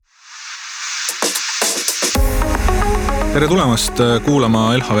Tere tulemast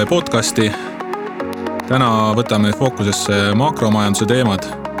kuulama LHV podcasti. Täna võtame fookusesse makromajanduse teemad.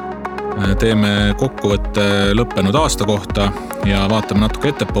 Teeme kokkuvõtte lõppenud aasta kohta ja vaatame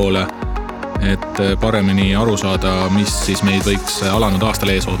natuke ettepoole, et paremini aru saada, mis siis meid võiks alanud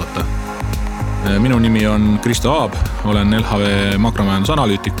aastal ees oodata. Minu nimi on Kristo Aab, olen LHV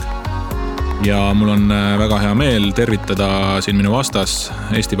makromajandusanalüütik ja mul on väga hea meel tervitada siin minu vastas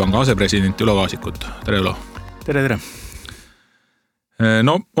Eesti Panga asepresident Ülo Kaasikut. Tere, Ülo! Tere, tere!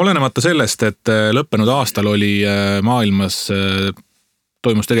 No, olenemata sellest, et lõppenud aastal oli maailmas,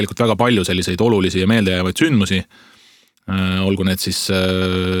 toimus tegelikult väga palju selliseid olulisi ja meeldejäävaid sündmusi. Olgu need siis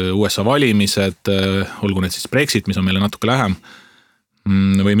USA valimised, olgu need siis Brexit, mis on meile natuke lähem,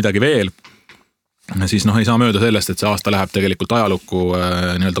 või midagi veel. Siis ei saa mööda sellest, et see aasta läheb tegelikult ajalukku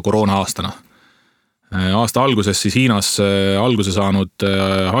nii-öelda koroona aastana. Aasta alguses siis Hiinas alguse saanud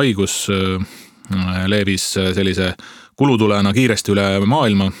haigus leevis sellise kulutulena kiiresti üle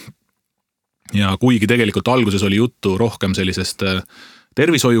maailma ja kuigi tegelikult alguses oli juttu rohkem sellisest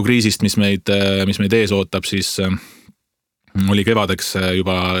tervishoiukriisist, mis meid ees ootab, siis oli kevadeks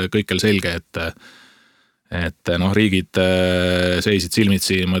juba kõikjal selge, et riigid seisid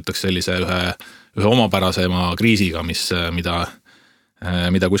silmitsi, ma ütleks sellise ühe omapärasema kriisiga,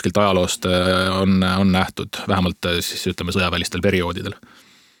 mida kuskilt ajaloost on nähtud, vähemalt siis ütleme sõjavälistel perioodidel.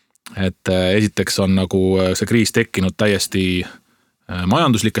 Et esiteks on nagu see kriis tekkinud täiesti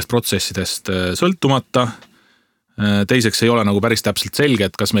majanduslikest protsessidest sõltumata. Teiseks ei ole nagu päris täpselt selge,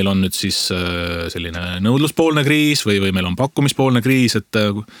 et kas meil on nüüd siis selline nõudluspoolne kriis või meil on pakkumispoolne kriis, et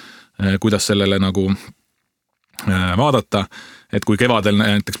kuidas sellele nagu vaadata. Et kui kevadel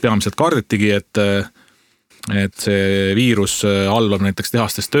näiteks peamiselt kardetigi, et see viirus halvab näiteks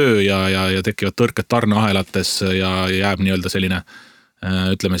tehastes töö ja tekivad tõrked tarneahelates ja jääb nii-öelda selline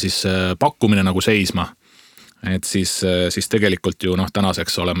ütleme siis pakkumine nagu seisma. Et siis tegelikult ju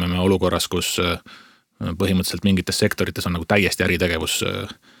tänaseks oleme me olukorras, kus põhimõtteliselt mingites sektorites on nagu täiesti äritegevus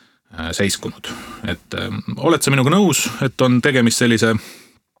seiskunud. Et oled sa minuga nõus, et on tegemist sellise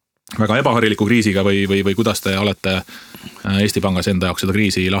väga ebahariliku kriisiga või kuidas te olete Eesti Pangas enda jaoks seda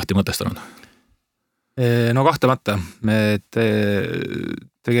kriisi lahti mõtestanud? No kahtlemata,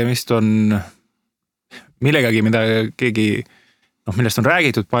 tegemist on millegagi, mida millest on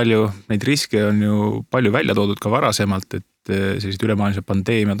räägitud palju, neid riske on ju palju välja toodud ka varasemalt, et sellised ülemaailmsed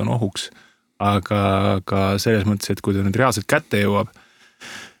pandeemiad on ohuks, aga ka selles mõttes, et kui ta nüüd reaalselt kätte jõuab,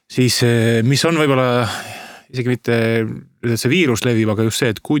 siis mis on võib-olla isegi mitte, et see viirus levib, aga just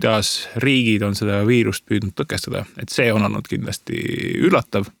see, et kuidas riigid on seda viirust püüdnud tõkestada, et see on olnud kindlasti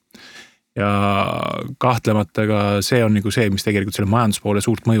üllatav ja kahtlemata ka see on nagu see, mis tegelikult selle majanduspoole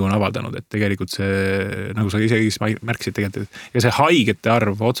suurt mõju on avaldanud, et tegelikult see, nagu sa isegi märkisid tegelikult, ja see haigete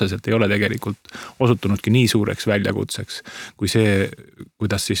arv otseselt ei ole tegelikult osutunudki nii suureks väljakutseks, kui see,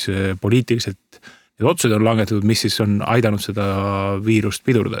 kuidas siis poliitiliselt need otsused on langetatud, mis siis on aidanud seda viirust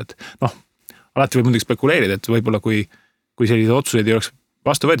pidurda, et alati võib muidugi spekuleerida, et võib-olla kui sellised otsused ei oleks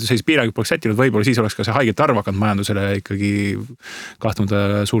vastu võetud, sellised piirangud poleks sättinud, võib-olla siis oleks ka see haigete arv hakanud majandusele ikkagi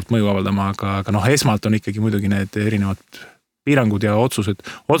kahtlemata suurt mõju avaldama, aga esmalt on ikkagi muidugi need erinevad piirangud ja otsused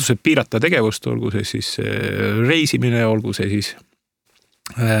piirata tegevust, olgu see siis reisimine, olgu see siis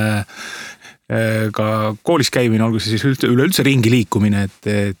ka koolis käimine, olgu see siis üleüldse ringi liikumine,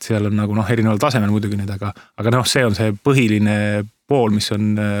 et seal on nagu erineval tasemel muidugi need, aga see on see põhiline pool, mis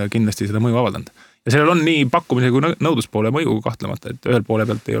on kindlasti seda mõju avaldanud. Ja sellel on nii pakkumise kui nõudluspoole mõju kahtlemata, et ühel poole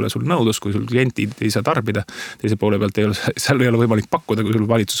pealt ei ole sul nõudlus, kui sul klientid ei saa tarbida, teise poole pealt seal ei ole võimalik pakkuda, kui sul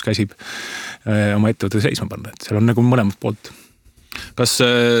valitsus käsib oma ettevõtte seisma panna, et seal on nagu mõlemad poolt. Kas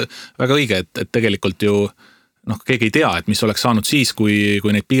väga õige, et tegelikult ju keegi ei tea, et mis oleks saanud siis,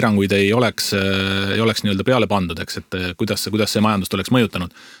 kui neid piiranguid ei oleks nii-öelda peale pandud, eks, et kuidas see majandust oleks mõjutanud.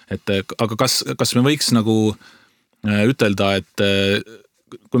 Aga kas me võiks nagu ütelda, et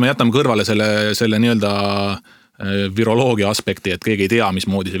kui me jätame kõrvale selle nii-öelda viroloogia aspekti, et keegi ei tea,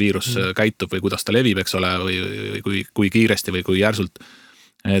 mismoodi see viirus käitub või kuidas ta levib, eks ole, või kui kiiresti või kui järsult.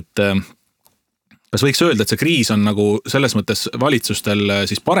 Et kas võiks öelda, et see kriis on nagu selles mõttes valitsustel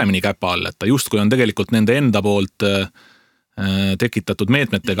siis paremini käpa all, et ta justkui on tegelikult nende enda poolt tekitatud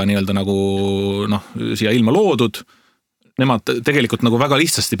meetmetega nii-öelda nagu siia ilma loodud. Nemad tegelikult nagu väga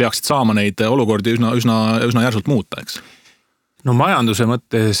lihtsasti peaksid saama neid olukordi üsna järsult muuta, eks? No majanduse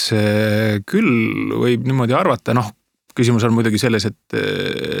mõttes küll võib niimoodi arvata, küsimus on muidugi selles, et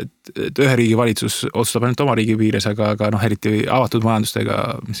ühe riigi valitsus otsustab ainult oma riigi piires, aga eriti avatud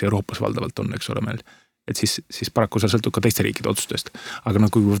majandustega, mis Euroopas valdavalt on, eks ole meil, et siis paraku seal sõltub ka teiste riikide otsustest. Aga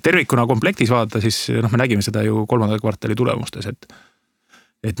kui tervikuna komplektis vaadata, siis me nägime seda ju 3. kvartali tulemustes,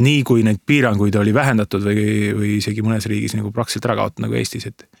 et nii kui neid piiranguid oli vähendatud või isegi mõnes riigis nagu praktiliselt ära kaotatud nagu Eestis,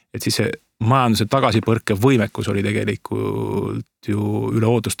 et siis see majanduse tagasipõrke võimekus oli tegelikult ju üle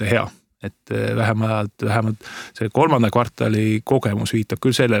ootuste hea. Et vähemalt see 3. kvartali kogemus viitab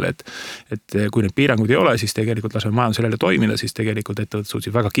küll sellele, et kui need piiranguid ei ole, siis tegelikult laseme majandusel jälle toimida, siis tegelikult ettevõtted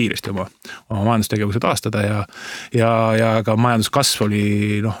suutsid väga kiiresti oma majandustegevuse taastada ja ka majanduskasv oli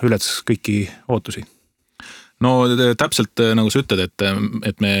ületas kõiki ootusi. No täpselt nagu sa ütled,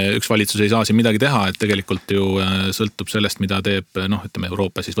 et me üks valitsus ei saa siin midagi teha, et tegelikult ju sõltub sellest, mida teeb, ütleme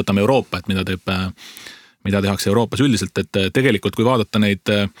Euroopa, siis võtame Euroopa, et mida tehakse Euroopas üldiselt, et tegelikult kui vaadata neid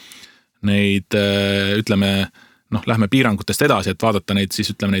ütleme, lähme piirangutest edasi, et vaadata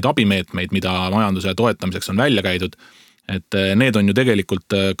neid abimeetmeid, mida majanduse toetamiseks on välja käidud, et need on ju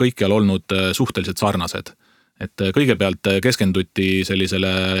tegelikult kõikjal olnud suhteliselt sarnased. Et kõigepealt keskenduti sellisele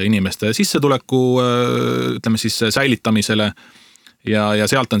inimeste sissetuleku, ütleme siis säilitamisele ja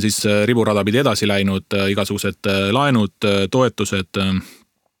sealt on siis riburada pidi edasi läinud igasugused laenud, toetused,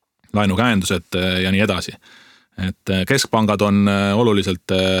 laenukäendused ja nii edasi. Et keskpangad on oluliselt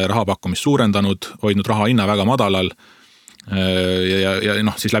rahapakkumist suurendanud, hoidnud raha hinna väga madalal ja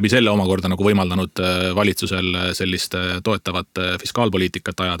siis läbi selle omakorda nagu võimaldanud valitsusel sellist toetavat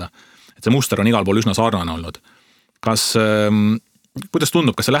fiskaalpoliitikat ajada. Et see muster on igal pool üsna sarnane olnud. Kuidas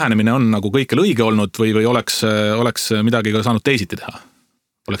tundub, kas see lähenemine on nagu kõikjal õige olnud või oleks midagi ka saanud teisiti teha?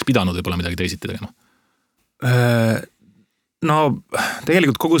 Oleks pidanud võib-olla midagi teisiti tegema? No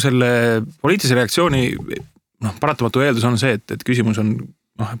tegelikult kogu selle poliitilise reaktsiooni paratamatu eeldus on see, et küsimus on,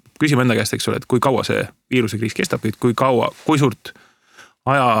 küsime enda käest, eks ole, et kui kaua see viirusekriis kestab, kui suurt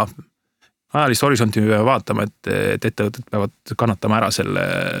ajalist horisonti me peame vaatama, et ettevõtted peavad kannatama ära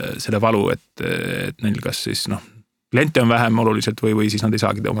selle valu, et neil kas siis kliente on vähem oluliselt või siis nad ei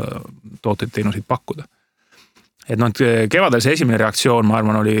saagi oma tooteid teenuseid pakkuda. Et kevadel see esimene reaktsioon, ma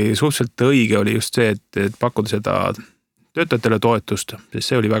arvan, oli suhteliselt õige, oli just see, et pakkuda seda töötajatele toetust, sest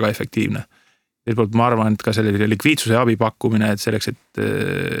see oli väga efektiivne. Teiselt ma arvan, et ka selle likviidsuse abi pakkumine, et selleks,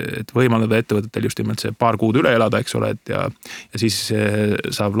 et võimaldada ettevõtetel just nimelt see paar kuud üle elada, eks ole, ja siis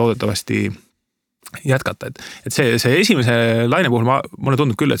saab loodetavasti jätkata. Et see esimese laine puhul mulle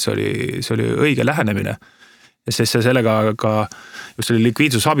tundub küll, et see oli õige lähenemine. Ja sest sellega ka just selle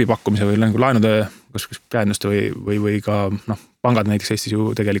likviidsusabi pakkumise või laenude käenduste või ka pangad näiteks Eestis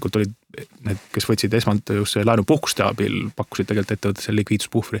ju tegelikult olid need, kes võtsid esmalt just laenupuhkuste abil, pakkusid tegelikult ettevõtte selle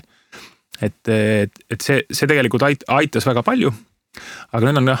likviidsuspuhvri. Et see tegelikult aitas väga palju, aga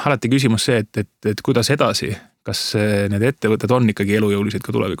nüüd on alati küsimus see, et kuidas edasi, kas need ettevõtted on ikkagi elujõulised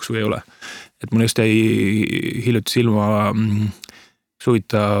ka tulevikus või ei ole. Et mul just jäi hiljuti silma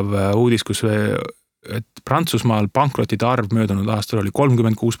suvitav uudis, et Prantsusmaal pankrotide arv möödunud aastal oli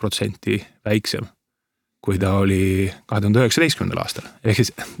 36% väiksem, kui ta oli 2019. aastal. Ehk siis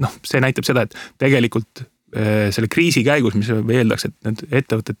see näitab seda, et tegelikult selle kriisi käigus, mis eeldaks, et need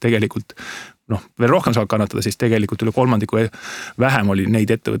ettevõtted tegelikult veel rohkem saavad kannatada, siis tegelikult üle kolmandiku vähem oli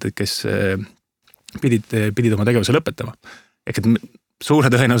neid ettevõtteid, kes pidid oma tegevuse lõpetama. Ehk et suure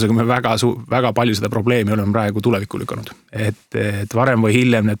tõenäosusega me väga palju seda probleemi oleme praegu tulevikku lükanud. Et varem või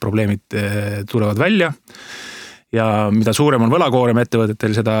hiljem need probleemid tulevad välja ja mida suurem on võlakoorem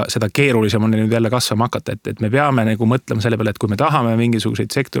ettevõtetel, seda keerulisem on nüüd jälle kasvama hakata, et me peame nagu mõtlema selle peale, et kui me tahame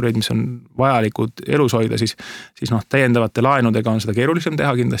mingisuguseid sektoreid, mis on vajalikud elus hoida, siis täiendavate laenudega on seda keerulisem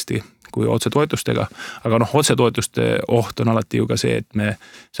teha kindlasti kui otsetoetustega, aga otsetoetuste oht on alati ju ka see, et me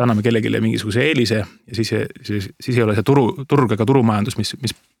anname kellelegi mingisuguse eelise ja siis ei ole see turg ega turumajandus,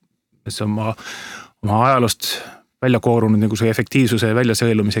 mis oma ajaloost välja koorunud nagu see efektiivsuse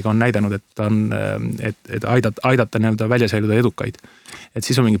väljasõelumisega on näidanud, et aidata nii-öelda väljasõeluda edukaid. Et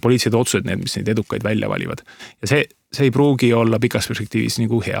siis on mingi poliitilised otsused, mis neid edukaid välja valivad. Ja see ei pruugi olla pikas perspektiivis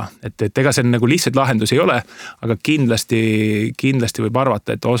nagu hea. Et ega see nagu lihtsalt lahendus ei ole, aga kindlasti võib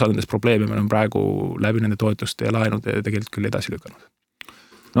arvata, et osa nendest probleeme me on praegu läbi nende toetuste ja laenude tegelikult küll edasi lükanud.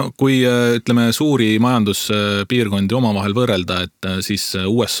 No kui ütleme suuri majanduspiirkondi omavahel võrrelda, et siis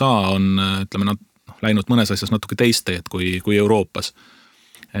USA on ütleme läinud mõnes asjas natuke teist teed kui Euroopas.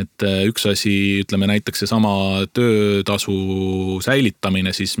 Et üks asi, ütleme näiteks see sama töötasu säilitamine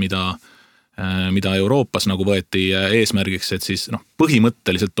siis, mida Euroopas nagu võeti eesmärgiks, et siis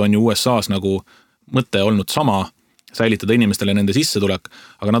põhimõtteliselt on ju USA's nagu mõte olnud sama, säilitada inimestele nende sissetulek,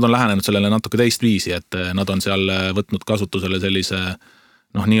 aga nad on lähenenud sellele natuke teist viisi, et nad on seal võtnud kasutusele sellise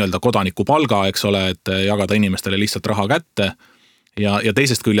nii-öelda kodaniku palga, eks ole, et jagada inimestele lihtsalt raha kätte ja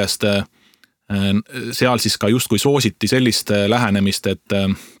teisest küljest seal siis ka justkui soositi sellist lähenemist, et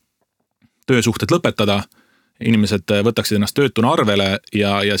töösuhted lõpetada, inimesed võtaksid ennast töötuna arvele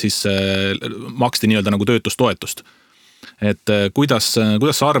ja siis maksti nii-öelda nagu töötustoetust. et kuidas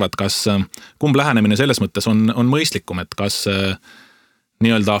sa arvad, kas kumb lähenemine selles mõttes on mõistlikum, et kas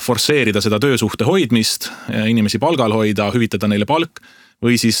nii-öelda forsseerida seda töösuhte hoidmist, inimesi palgal hoida, hüvitada neile palk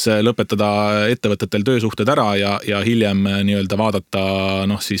või siis lõpetada ettevõtetel töösuhted ära ja hiljem nii-öelda vaadata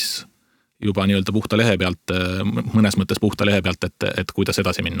siis juba nii-öelda puhta lehe pealt, mõnes mõttes puhta lehe pealt, et kuidas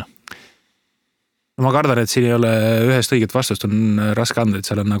edasi minna? No ma kardan, et siin ei ole ühest õiget vastust, on raske anda, et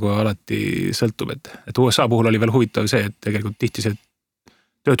seal on nagu alati sõltub, et USA puhul oli veel huvitav see, et tegelikult tihti see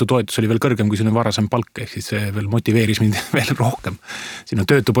töötutoetus oli veel kõrgem kui sinu varasem palk, ehk siis see veel motiveeris mind veel rohkem sinu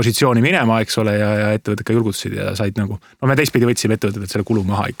töötupositsiooni minema, eks ole, ja ettevõtted ka julgutasid ja said nagu, me teistpidi võtsime ettevõtted selle kulu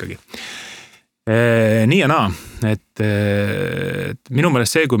maha ikkagi. Nii ja naa, et minu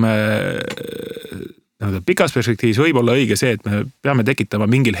meelest see, kui me pikas perspektiivis võib olla õige see, et me peame tekitama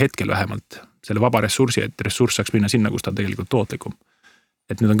mingil hetkel vähemalt selle vaba ressursi, et ressurss saaks minna sinna, kus ta on tegelikult tootlikum.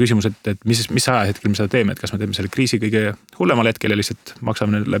 Et nüüd on küsimus, et mis ajahetkel me seda teeme, et kas me teeme selle kriisi kõige hullemal hetkel ja lihtsalt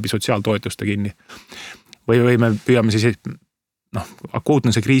maksame läbi sotsiaaltoetuste kinni. Või me püüame siis,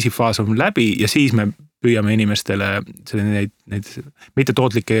 akuutne see kriisifaas on läbi ja siis me püüame inimestele neid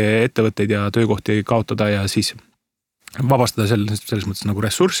mittetootlikke ettevõtteid ja töökohti kaotada ja siis vabastada selles mõttes nagu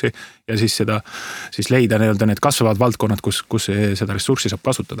ressurssi ja siis seda siis leida need kasvavad valdkonnad, kus seda ressurssi saab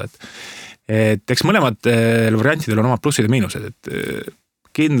kasutada. Et eks mõlemad variantidel on omad plussid ja miinused, et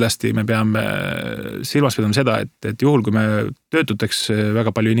kindlasti me peame silmas pidama seda, et juhul, kui me töötuteks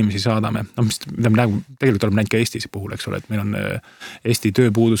väga palju inimesi saadame, mida me tegelikult oleme näinud ka Eestis puhul, eks ole, et meil on Eesti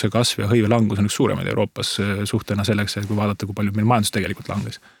tööpuuduse kasv ja hõive langus on üks suuremaid Euroopas suhtena selleks, kui vaadata, kui palju meil majandus tegelikult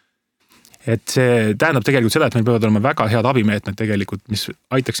langes. Et see tähendab tegelikult seda, et meil peavad olema väga head abimeetmed tegelikult, mis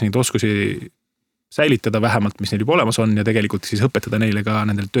aitaks neid oskusi säilitada vähemalt, mis neil juba olemas on ja tegelikult siis õpetada neile ka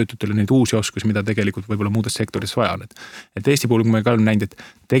nendele töötutele neid uusi oskusi, mida tegelikult võib-olla muudes sektoris vaja on. Et Eesti puhul, kui me ka oleme näinud, et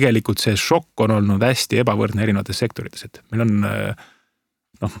tegelikult see šokk on olnud hästi ebavõrdne erinevates sektorites, et meil on,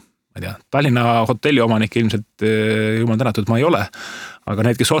 ma ei tea, Tallinna hotelli omanik ilmselt jumal tänatud ma ei ole, aga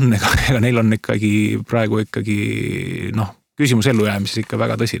need, kes on, ega neil on ikkagi praegu küsimus ellujäämises ikka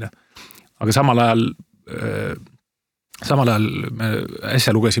väga tõsine. Aga samal ajal me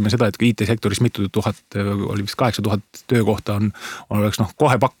äsja lugesime seda, et kui IT-sektoris mitu tuhat, oli vist 8000 töökohta oleks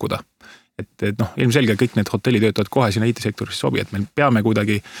kohe pakkuda. Et ilmselgelt kõik need hotellitöötavad kohe sinna IT-sektorisse sobi, et me peame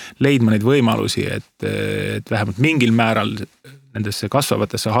kuidagi leidma neid võimalusi, et vähemalt mingil määral nendesse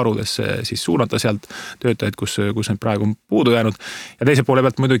kasvavatesse harudesse siis suunata sealt töötajaid, kus need praegu on puudu jäänud. Ja teise poole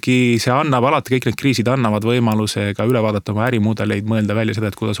pealt muidugi see annab alati, kõik need kriisid annavad võimaluse ka üle vaadata oma ärimudeleid, mõelda välja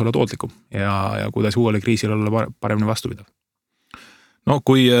seda, et kuidas olla tootlikum ja kuidas uuele kriisile olla paremini vastupidav. No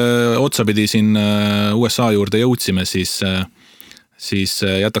kui otsapidi siin USA juurde jõudsime, siis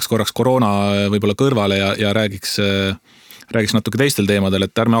jätaks korraks koroona võib-olla kõrvale ja räägiks natuke teistel teemadel,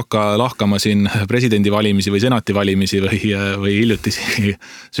 et ärme hakka lahkama siin presidendivalimisi või senati valimisi või hiljutisi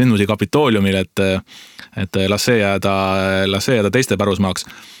sündmusi Kapitooliumil, et las see jääda teiste pärusmaaks.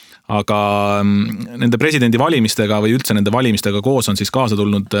 Aga nende presidendivalimistega või üldse nende valimistega koos on siis kaasa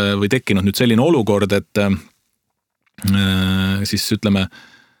tulnud või tekkinud nüüd selline olukord, et siis ütleme,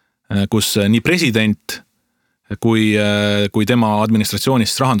 kus nii president kui tema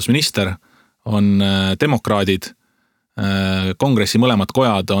administratsioonist rahandusminister on demokraadid, kongressi mõlemad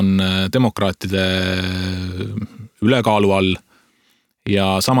kojad on demokraatide ülekaalu all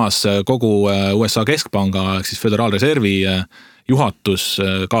ja samas kogu USA keskpanga ehk siis Föderaalreservi juhatus,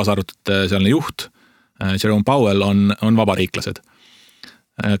 kaasa arvatud sealne juht Jerome Powell on vabariiklased.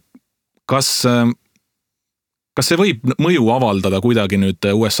 Kas see võib mõju avaldada kuidagi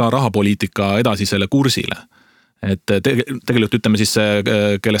nüüd USA rahapoliitika edasisele kursile? Et tegelikult ütleme siis,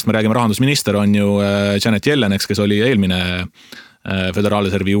 kellest me räägime rahandusminister, on ju Janet Yellen, kes oli eelmine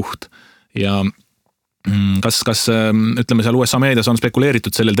Föderaalreservi juht. Ja kas ütleme seal USA meedias on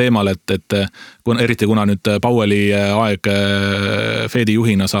spekuleeritud sellel teemal, et eriti kuna nüüd Powelli aeg Fedi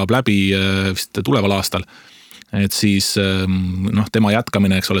juhina saab läbi vist tuleval aastal, et siis tema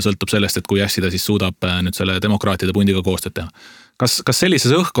jätkamine, eks ole, sõltub sellest, et kui hästi ta siis suudab nüüd selle demokraatide pundiga koostööd teha. Kas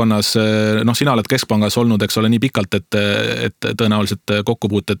sellises õhkkonnas, sina oled keskpangas olnud, eks ole, nii pikalt, et tõenäoliselt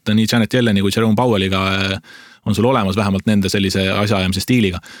kokkupuuted nii Janet Yelleni kui Jerome Powelliga on sul olemas vähemalt nende sellise asjaajamise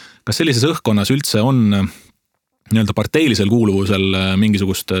stiiliga. Kas sellises õhkkonnas üldse on nii-öelda parteilisel kuuluvusel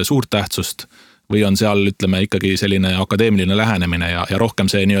mingisugust suurt tähtsust või on seal, ütleme, ikkagi selline akadeemiline lähenemine ja rohkem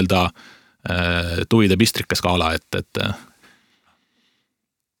see nii-öelda tuvide pistrike skaala, et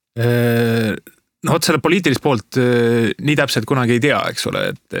selle poliitilist poolt nii täpselt kunagi ei tea, eks ole,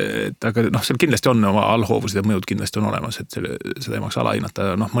 et aga seal kindlasti on oma allhoovused ja mõjud kindlasti on olemas, et seda ei maksa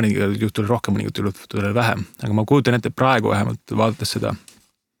alahinnata, mõningatel juhtudel rohkem, mõningatel juhtudel vähem, aga ma kujutan ette praegu vähemalt vaadates seda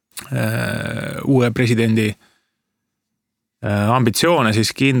uue presidendi ambitsioone,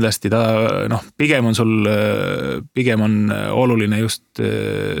 siis kindlasti pigem on oluline just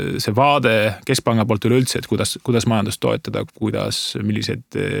see vaade keskpanga poolt üleüldse, et kuidas majandust toetada,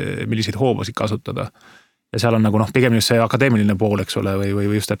 milliseid hoobasid kasutada. Ja seal on nagu pigem just see akadeemiline pool, eks ole,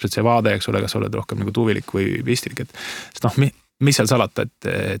 või just täpselt see vaade, eks ole, kas oled rohkem nagu tuvilik või pistlik, sest mis seal salata,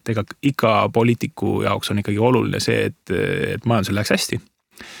 et iga poliitiku jaoks on ikkagi oluline see, et majandusel läheks hästi.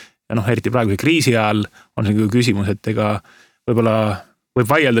 Ja eriti praegu kriisi ajal on see küsimus, et võib-olla võib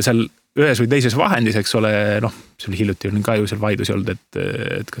vaielda seal ühes või teises vahendis, eks ole, see hiljuti on ka ju seal vaidlusi olnud,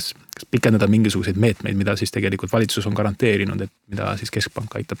 et kas pikendada mingisuguseid meetmeid, mida siis tegelikult valitsus on garanteerinud, et mida siis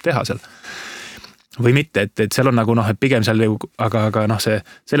keskpank aitab teha seal. Või mitte, et seal on et pigem seal aga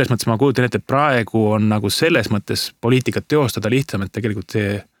selles mõttes ma kujutan ette, et praegu on selles mõttes poliitikat teostada lihtsam, et tegelikult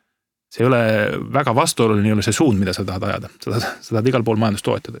see ei ole väga vastuoluline, ei ole see suund, mida sa tahad ajada. Sa tahad igal pool majandust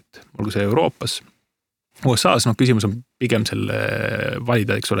toetada, et olgu see Euroopas, USA-s küsimus on pigem selle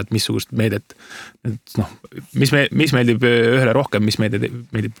valida, eks ole, et missugust meedet, mis meeldib ühele rohkem, mis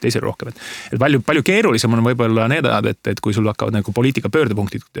meeldib teisele rohkem. Et palju keerulisem on võib-olla need ajad, et kui sul hakkavad poliitika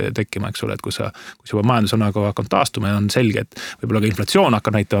pöördepunktid tekkima, eks ole, et kui juba majandus on hakanud taastuma ja on selge, et võib-olla ka inflatsioon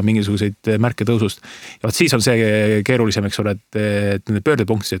hakkab näitama mingisuguseid märke tõusust. Ja siis on see keerulisem, eks ole, et need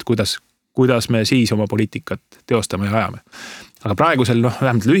pöördepunktid, et kuidas me siis oma poliitikat teostame ja ajame. Aga praegusel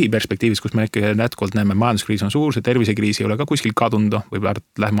vähemalt lühiperspektiivis, kus me ikka jätkuvalt näeme, majanduskriis on suur, see tervisekriis ei ole ka kuskil kadunud, võib-olla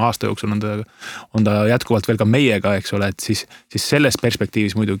läheme aasta jooksul on ta jätkuvalt veel ka meiega, eks ole, et siis selles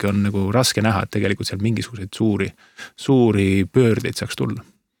perspektiivis muidugi on raske näha, et tegelikult seal mingisuguseid suuri pöördeid saaks tulla.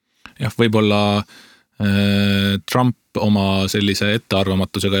 Jah, võib-olla Trump oma sellise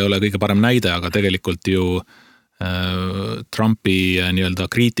ettearvamatusega ei ole kõige parem näide, aga tegelikult ju Trumpi nii-öelda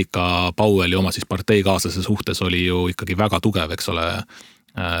kriitika Powelli oma siis parteikaaslase suhtes oli ju ikkagi väga tugev, eks ole,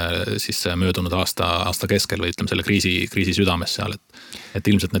 siis möödunud aasta keskel või ütleme selle kriisi südames seal, et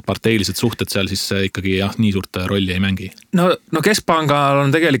ilmselt need parteilised suhted seal siis ikkagi nii suurt rolli ei mängi. No keskpangal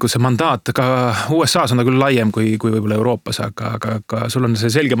on tegelikult see mandaat, ka USA's on ta küll laiem kui võib-olla Euroopas, aga sul on see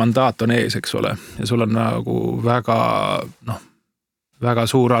selge mandaat on ees, eks ole, ja sul on väga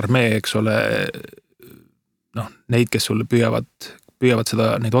suur armee, eks ole, neid, kes sulle püüavad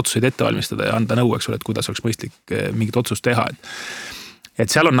neid otsuseid ette valmistada ja anda nõu, eks ole, et kuidas oleks mõistlik mingit otsust teha. Et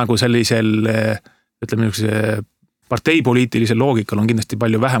seal on sellisel, ütleme, parteipoliitilisel loogikal on kindlasti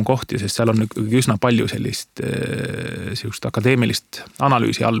palju vähem kohti, sest seal on üsna palju sellist akadeemilist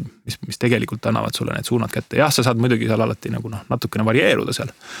analüüsi all, mis tegelikult annavad sulle need suunad kätte. Jah, sa saad muidugi seal alati natukene varieeruda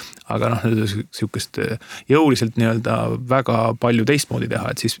seal, aga sihukest jõuliselt väga palju teistmoodi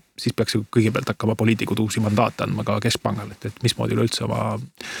teha, et siis peaks kõigepealt hakkama poliitikud uusi mandaate andma ka keskpangal, et mismoodi üleüldse oma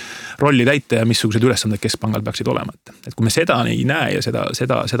rolli täita ja missugused ülesanded keskpangal peaksid olema. Et kui me seda ei näe ja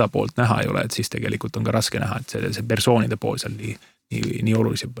seda poolt näha ei ole, et siis tegelikult on ka raske näha, et see persoonide pool seal nii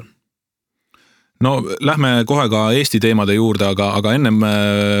olulisem on. No lähme kohe ka Eesti teemade juurde, aga ennem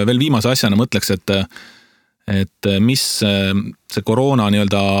veel viimase asjana mõtleks, et mis see koroona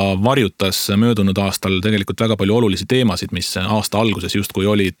nii-öelda varjutas möödunud aastal tegelikult väga palju olulisi teemasid, mis aasta alguses justkui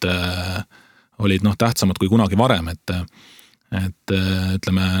olid tähtsamad kui kunagi varem, et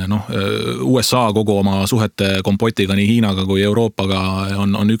ütleme, USA kogu oma suhete kompotiga nii Hiinaga kui Euroopaga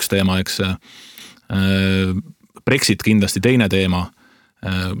on üks teema, eks Brexit kindlasti teine teema.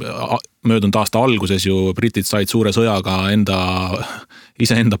 Möödunud aasta alguses ju britid said suure sõjaga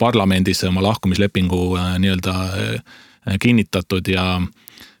iseenda parlamendis oma lahkumislepingu nii-öelda kinnitatud ja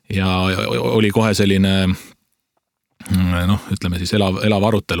oli kohe selline ütleme siis elav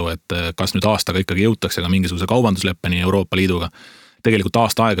arutelu, et kas nüüd aastaga ikkagi jõutakse ka mingisuguse kaubandusleppeni Euroopa Liiduga. Tegelikult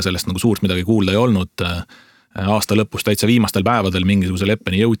aasta aega sellest suurt midagi kuulda ei olnud. Aasta lõpus täitsa viimastel päevadel mingisuguse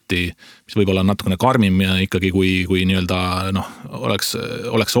leppeni jõuti, mis võib-olla on natukene karmim ikkagi, kui nii-öelda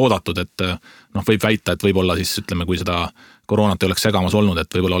oleks oodatud, et võib väita, et võib-olla siis ütleme, kui seda koroonat ei oleks segamas olnud,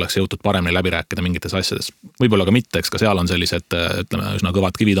 et võib-olla oleks jõutud paremini läbi rääkida mingites asjades. Võib-olla ka mitte, eks ka seal on sellised, ütleme, üsna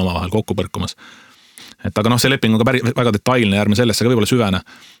kõvad kivid omavahel kokku põrkumas. Et aga see leping on ka väga detailne ja ärme sellesse ka võib-olla süvene,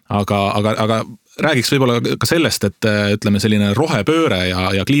 aga räägiks võib-olla ka sellest, et ütleme selline rohepööre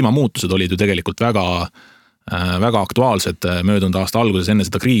ja kliimamuutused olid ju tegelikult väga aktuaalsed möödunud aasta alguses enne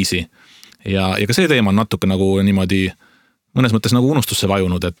seda kriisi ja ka see teema on natuke niimoodi mõnes mõttes unustusse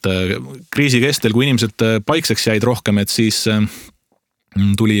vajunud, et kriisi kestel, kui inimesed paikseks jäid rohkem, et siis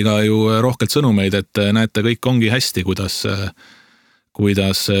tuli ka ju rohkelt sõnumeid, et näete, kõik ongi hästi,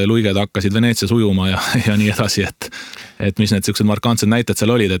 kuidas luiged hakkasid Veneetsias ujuma ja nii edasi, et mis need sellised markantsed näited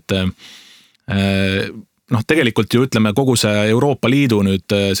seal olid, et tegelikult ju ütleme kogu see Euroopa Liidu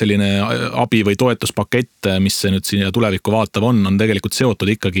nüüd selline abi või toetuspakett, mis see nüüd siin tulevikku vaatav on tegelikult seotud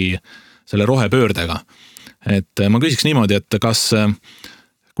ikkagi selle rohepöördega. et ma küsiks niimoodi, et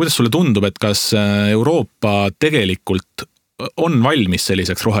kuidas sulle tundub, et kas Euroopa tegelikult on valmis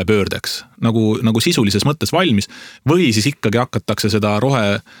selliseks rohepöördeks, nagu sisulises mõttes valmis, või siis ikkagi hakatakse seda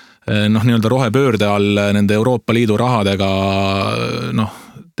nii-öelda rohepöörde all nende Euroopa Liidu rahadega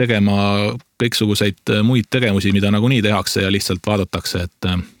tegema kõiksuguseid muid tegevusi, mida nagunii tehakse ja lihtsalt vaadatakse, et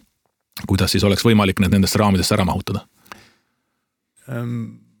kuidas siis oleks võimalik nendest raamidest ära mahutada?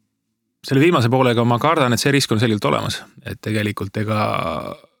 Selle viimase poolega ma kardan, et see risk on selgelt olemas, et tegelikult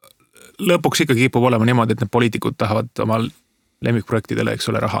lõpuks ikkagi kipub olema niimoodi, et need poliitikud tahavad oma lemmikprojektidele, eks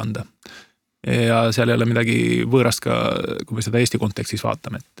ole, raha anda. Ja seal ei ole midagi võõrast ka, kui me seda Eesti kontekstis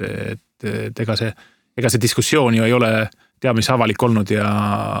vaatame, et ega see diskussioon ju ei ole teab, mis avalik olnud ja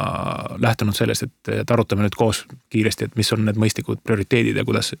lähtunud sellest, et arutame nüüd koos kiiresti, et mis on need mõistlikud prioriteedid ja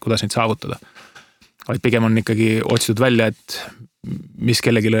kuidas neid saavutada. Vaid pigem on ikkagi otsitud välja, et mis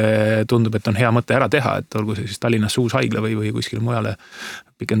kellegile tundub, et on hea mõte ära teha, et olgu see siis Tallinnas uus haigla või kuskile mujale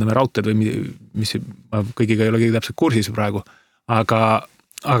pikendame raudteed või mis kõigiga ei ole kõige täpselt kursis praegu. Aga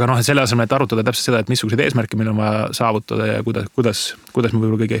et selle asemel, et arutada täpselt seda, et missuguseid eesmärke meil on vaja saavutada ja kuidas me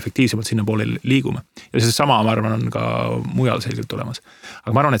võib-olla kõige efektiivsemalt sinna poole liigume. Ja see sama, ma arvan, on ka mujal selgelt olemas.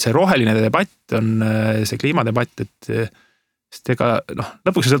 Aga ma arvan, et see roheline debatt on see kliimadebatt, et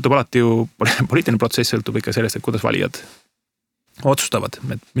lõpuks see sõltub alati ju, poliitiline protsess sõltub ikka sellest, et kuidas valijad otsustavad,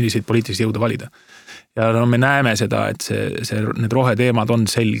 et milliseid poliitilisi jõude valida. Ja me näeme seda, et need roheteemad on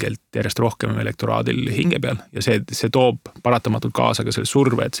selgelt järjest rohkem elektoraadil hinge peal ja see toob paratamatult kaasa ka selle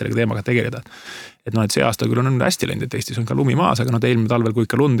surve, et sellega teemaga tegeleda. Et see aasta küll on hästi läinud, et Eestis on ka lumi maas, aga eelmine talvel, kui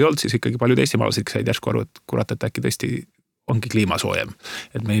ikka lund ei olnud, siis ikkagi paljud eestimaalased said järsku aru, et kurat, et äkki tõesti ongi kliima soojem.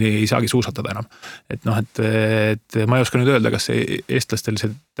 Et me ei saagi suusatada enam. Et ma ei oska nüüd öelda, kas eestlastel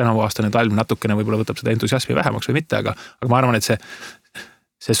see tänavu aastane talv natukene võib-olla võtab seda entusiasmi vähemaks või mitte, aga ma arvan, et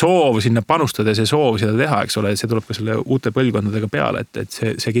see soov sinna panustada ja see soov seda teha, eks ole, see tuleb ka selle uute põlvkondadega peale, et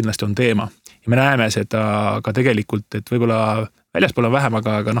see kindlasti on teema. Ja me näeme seda ka tegelikult, et võib-olla väljaspool on vähem,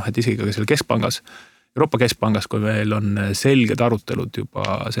 aga et isegi ka seal keskpangas, Euroopa Keskpangas, kui meil on selged arutelud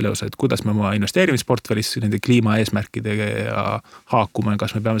juba selle osa, et kuidas me oma investeerimisportfellis nende kliimaeesmärkidega ja haakume,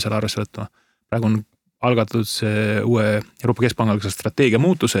 kas me peame seal arvesse võtma. Praegu on algatatud see uue Euroopa Keskpangal strateegia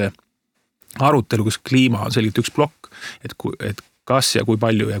muutuse arutelu, kus kliima on selgelt üks plokk, et kas ja kui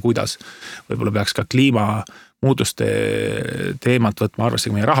palju ja kuidas võib-olla peaks ka kliimamuutuste teemat võtma arvesse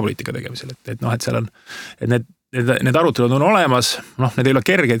ka meie rahapoliitika tegemisel, et seal on, et need arutelud on olemas, need ei ole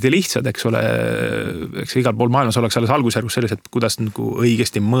kerged ja lihtsad, eks ole, eks igal pool maailmas oleks alles algusjärgus selles, et kuidas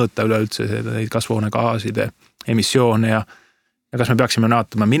õigesti mõõta üleüldse neid kasvuhoonegaaside emissioone ja kas me peaksime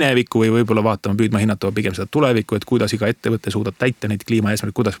vaatama minevikku või võib-olla püüdma hinnata pigem seda tulevikku, et kuidas iga ettevõte suudab täita neid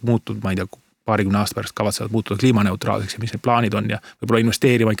kliimaeesmärke, kuidas muutud, ma ei tea, 20 aasta pärast kavatsevad muutuda kliimaneutraalseks ja mis need plaanid on ja võib-olla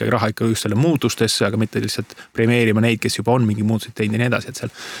investeerima ikkagi raha ikka just selle muutustesse, aga mitte lihtsalt premeerima neid, kes juba on mingi muutused teinud ja nii edasi,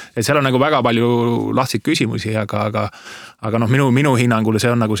 et seal on väga palju lahtsid küsimusi, aga minu hinnangul see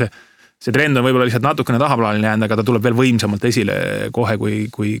on see trend on võib-olla lihtsalt natukene tahaplaanile jäänud, aga ta tuleb veel võimsamalt esile kohe,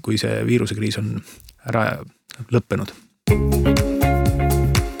 kui see viirusekriis on ära lõppenud.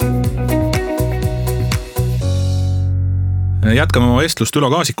 Jätkame oma vestlust Ülo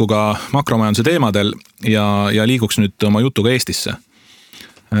Kaasikuga makromajanduse teemadel ja liiguks nüüd oma jutuga Eestisse.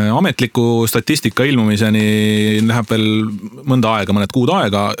 Ametliku statistika ilmumiseni läheb veel mõned kuud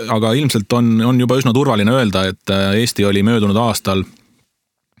aega, aga ilmselt on juba üsna turvaline öelda, et Eesti oli möödunud aastal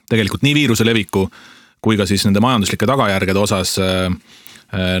tegelikult nii viiruse leviku kui ka siis nende majanduslike tagajärgede osas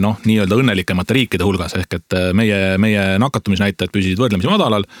nii-öelda õnnelikemate riikide hulgas, ehk et meie nakatumisnäitajad püsisid võrdlemisi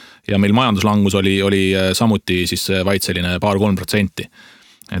madalal ja meil majanduslangus oli samuti siis vaid selline 2-3%.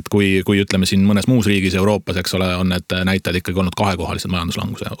 Et kui ütleme siin mõnes muus riigis Euroopas, eks ole, on need näitajad ikkagi olnud kahekohalised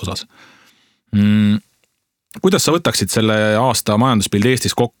majanduslanguse osas. Kuidas sa võtaksid selle aasta majanduspildi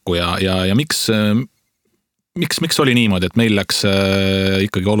Eestis kokku ja miks oli niimoodi, et meil läks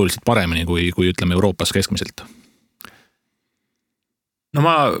ikkagi oluliselt paremini kui ütleme Euroopas keskmiselt?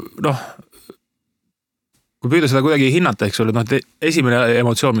 Kui püüda seda kuidagi hinnata, eks ole, esimene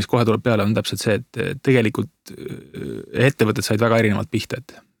emotsioon, mis kohe tuleb peale, on täpselt see, et tegelikult ettevõtted said väga erinevalt pihta,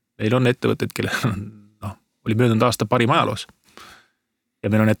 et meil on ettevõtted, kellel oli möödunud aasta parim ajaloos.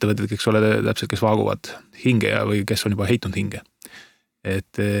 Ja meil on ettevõtted, kes täpselt, kes vaaguvad hinge või kes on juba heitnud hinge.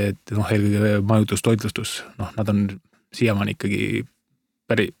 Et eelkõige majutus, toitlustus, nad on siiamaani ikkagi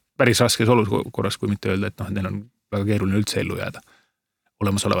päris raskes olukorras, kui mitte öelda, et neil on väga keeruline üldse ellu jääda.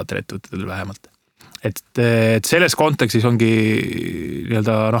 Olemasolevatel ettevõtetel vähemalt. Et selles kontekstis ongi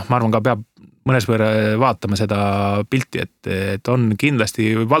ma arvan ka peab mõnes võrra vaatama seda pilti, et on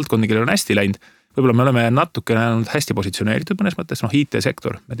kindlasti valdkondi, kellel on hästi läinud, võib-olla me oleme natukene olnud hästi positsioneeritud mõnes mõttes,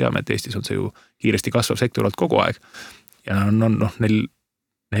 IT-sektor, me teame, et Eestis on see ju kiiresti kasvav sektor olnud kogu aeg. Ja neil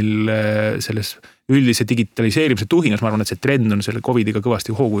selles üldise digitaliseerimise tuhinas, ma arvan, et see trend on selle COVIDiga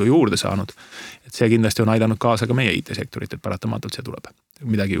kõvasti hoogu juurde saanud. Et see kindlasti on aidanud kaasa ka meie IT-sektorit, et paratamatult see tuleb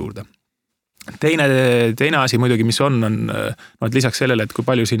midagi juurde. Teine asi muidugi, mis on et lisaks sellele, et kui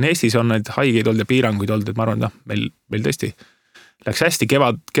palju siin Eestis on neid haigeid olnud ja piiranguid olnud, et ma arvan, et meil tõesti läks hästi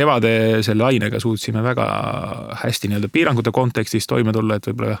kevade selle ainega suutsime väga hästi nii-öelda piirangute kontekstis toime tulla, et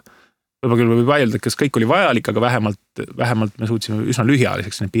võib-olla küll võib vaielda, et kas kõik oli vajalik, aga vähemalt me suutsime üsna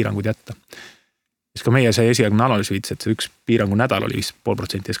lühiajaliseks need piirangud jätta. Siis ka meie see esialgne analüüs viits, et see üks piirangu nädal oli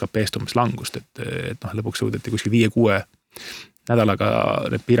 5,5% SKP-st umbes langust, et lõpuks suudeti kuskil 5-6 nädalaga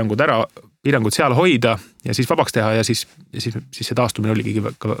need piirangud seal hoida ja siis vabaks teha ja siis see taastumine oligi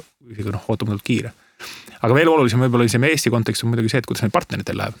ootamatult kiire. Aga veel olulisem võib-olla Eesti kontekst on muidugi see, et kuidas meil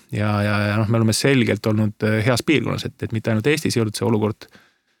partneritel läheb ja me oleme selgelt olnud heas piirkonnas, et mitte ainult Eestis ei olnud see olukord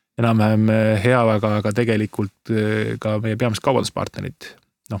enam-vähem hea, aga tegelikult ka meie peamised kaubanduspartnerid,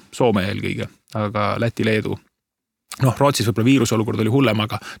 Soome eelkõige, aga Läti, Leedu. Rootsis võib-olla viiruse olukord oli hullem,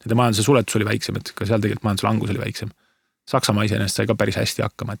 aga nende majanduse suletus oli väiksem, et ka seal tegelikult majanduse langus oli väiksem. Saksamaa iseenesest sai ka päris hästi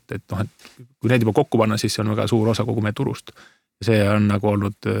hakkama, et kui need juba kokku panna, siis see on väga suur osa kogu meie turust. See on nagu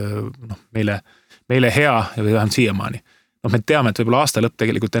olnud meile hea ja vähemalt siiamaani. Me teame, et võib-olla aasta lõpp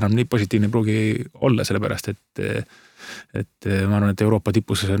tegelikult enam nii positiivne pruugi olla, sellepärast, et ma arvan, et Euroopa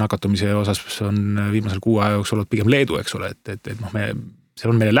tipus nakatumise osas on viimasel 6 aja jooksul olnud pigem Leedu, eks ole, et see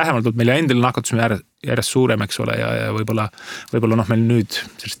on meile lähemalt, meile endale nakatusime järjest suurem, eks ole, ja võib-olla meil nüüd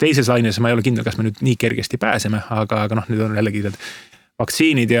selles teises aines, ma ei ole kindel, kas me nüüd nii kergesti pääseme, aga nüüd on jällegi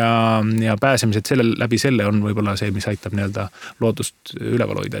vaktsiinid ja pääsemised läbi selle on võib-olla see, mis aitab nii-öelda loodust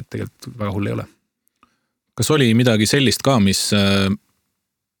üleval hoida, et tegelikult väga hull ei ole. Kas oli midagi sellist ka, mis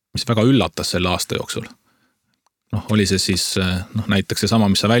väga üllatas selle aasta jooksul? Oli see siis näiteks see sama,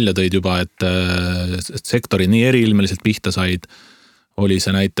 mis sa välja tõid juba, et sektori nii eriilmeliselt pihta said, oli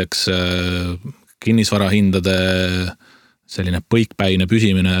see näiteks kinnisvarahindade selline põikpäine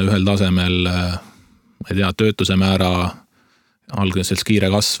püsimine ühel tasemel, ma ei tea, töötuse määra alguses kiire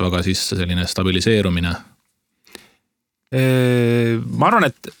kasv, aga siis selline stabiliseerumine? Ma arvan,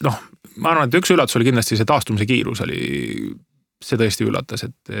 et üks üllatus oli kindlasti see taastumise kiirus see tõesti üllatas,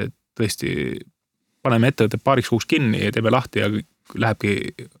 et tõesti paneme ettevõtted paariks kuuks kinni ja teeme lahti ja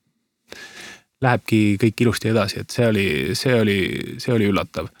lähebki kõik ilusti edasi, et see oli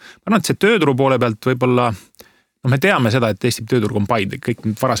üllatav. Ma arvan, et see tööturu poole pealt võib-olla, me teame seda, et Eesti tööturg on paindlik, kõik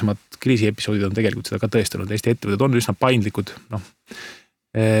need varasemad kriisiepisoodid on tegelikult seda ka tõestanud, Eesti ettevõtted on üsna paindlikud,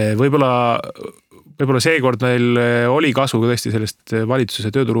 võib-olla seekord meil oli kasu tõesti sellest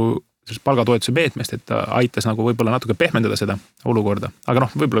valitsuse tööturu sellest palgatoetuse meetmest, et ta aitas nagu võib-olla natuke pehmendada seda olukorda,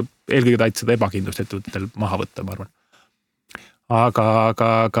 aga võib-olla eelkõige ta aitas seda ebakindlust ettevõtetel maha võtta, ma arvan.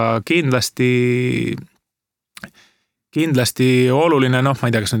 Aga kindlasti oluline, ma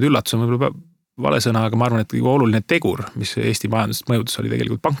ei tea, kas nüüd üllatus on võib-olla vale sõna, aga ma arvan, et oluline tegur, mis Eesti majandust mõjutas, oli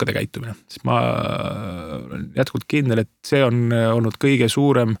tegelikult pankade käitumine. Siis ma olen jätkuvalt kindel, et see on olnud kõige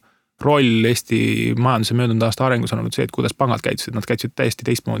suurem roll Eesti majanduse möödunud aasta arengus on olnud see, et kuidas pangad käitusid. Nad käitusid täiesti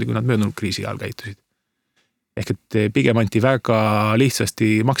teistmoodi, kui nad möödunud kriisi ajal käitusid. Ehk et pigem anti väga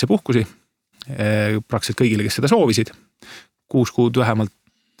lihtsasti maksepuhkusi praktiliselt kõigile, kes seda soovisid. 6 kuud vähemalt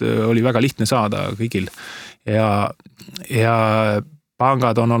oli väga lihtne saada kõigil ja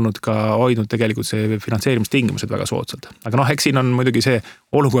pangad on olnud ka hoidnud tegelikult see finantseerimistingimused väga soodsalt. Aga eks siin on muidugi see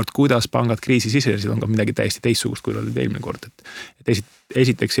olukord, kuidas pangad kriisi sisenesid, on ka midagi täiesti teistsugust, kui oli eelmine kord. Et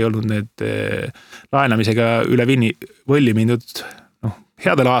esiteks ei olnud need laenamisega üle võlli mindud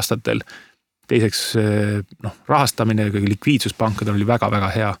headel aastatel. Teiseks rahastamine ja likviidsuspankadel oli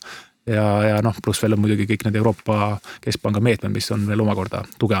väga-väga hea. Ja pluss veel on muidugi kõik need Euroopa Keskpanga meetmed, mis on veel omakorda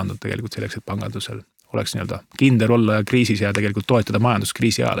tuge andnud tegelikult selleks, et pangandusel oleks nii-öelda kindel olla kriisis ja tegelikult toetada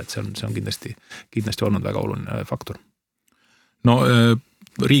majanduskriisi ajal, et see on kindlasti olnud väga oluline faktor.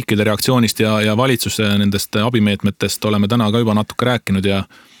 Riikide reaktsioonist ja valitsuse nendest abimeetmetest oleme täna ka juba natuke rääkinud ja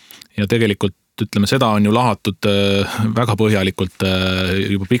tegelikult ütleme, seda on ju lahatud väga põhjalikult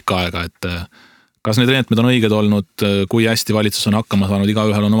juba pikka aega, et kas need meetmed on õiged olnud, kui hästi valitsus on hakkama saanud,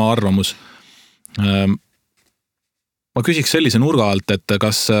 igaühel on oma arvamus. Ma küsiks sellise nurga alt, et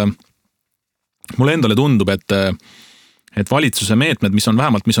kas mulle endale tundub, et valitsuse meetmed, mis on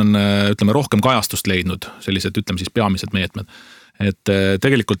ütleme, rohkem kajastust leidnud, sellised ütleme siis peamised meetmed, et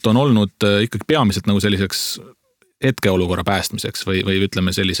tegelikult on olnud ikkagi peamiselt nagu selliseks hetkeolukorra päästmiseks või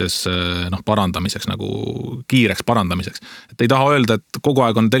ütleme sellises parandamiseks, nagu kiireks parandamiseks. Et ei taha öelda, et kogu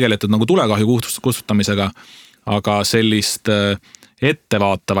aeg on tegeletud nagu tulekahju kustutamisega, aga sellist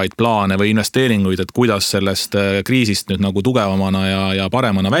ettevaatavaid plaane või investeeringuid, et kuidas sellest kriisist nüüd nagu tugevamana ja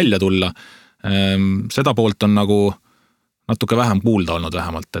paremana välja tulla. Seda poolt on nagu natuke vähem kuulda olnud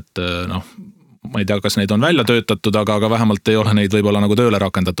vähemalt, et noh, ma ei tea, kas neid on välja töötatud, aga vähemalt ei ole neid võib-olla nagu tööle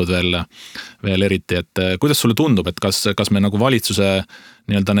rakendatud veel eriti, et kuidas sulle tundub, et kas me nagu valitsuse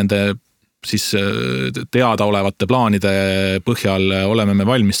nii-öelda nende siis teada olevate plaanide põhjal oleme me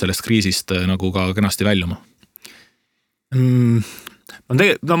valmis sellest kriisist nagu ka kenasti väljuma?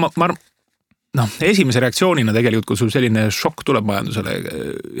 Esimese reaktsioonina tegelikult, kui sul selline šokk tuleb majandusele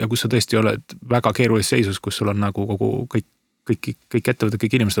ja kus sa tõesti oled väga keerulises seisus, kus sul on nagu kogu kõik ettevõtted,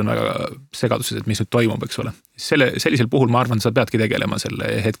 kõik inimesed on väga segaduses, et mis nüüd toimub, eks ole. Sellisel puhul ma arvan, sa peadki tegelema selle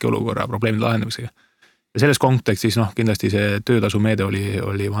hetkeolukorra probleemide lahendamisega. Ja selles kontekstis kindlasti see töötasu meede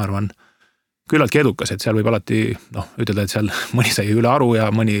oli, ma arvan, küllaltki edukas, et seal võib alati ütelda, et seal mõni sai üle aru ja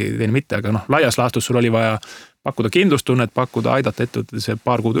mõni teine mitte, aga laias laastus sul oli vaja pakkuda kindlustunnet, pakkuda aidata ettevõtted see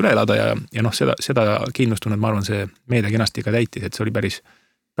paar kuud üle elada ja seda kindlustunnet, ma arvan, see meede kenasti ka täitis, et see oli päris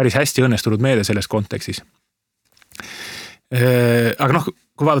hästi õnnestunud meede selles kontekstis. Aga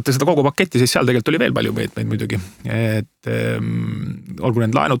kui vaadata seda kogu paketti, siis seal tegelikult oli veel palju meetmeid muidugi, et olgu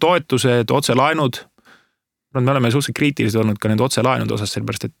need laenutoetused, otselaenud, me oleme suhteliselt kriitilised olnud ka nende otselaenude osas,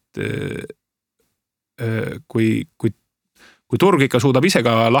 sellepärast, et kui turg ikka suudab ise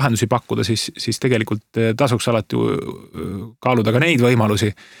ka lahendusi pakkuda, siis tegelikult tasuks alati kaaluda ka neid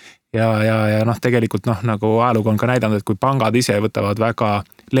võimalusi ja tegelikult nagu ajalugu on ka näidanud, et kui pangad ise võtavad väga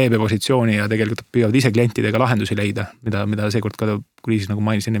leebe positsiooni ja tegelikult püüavad ise klientidega lahendusi leida, mida seekord ka kriisis nagu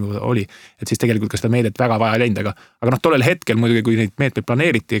mainisin oli, et siis tegelikult ka seda meedet väga vaja ei läinud, aga tollel hetkel muidugi, kui neid meetmeid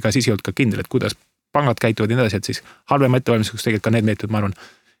planeeriti, ega siis ei olnud ka kindel, et kuidas pangad käituvad ja nii edasi, et siis halvema ettevalmistuseks tegelikult ka need meetmed, ma arvan,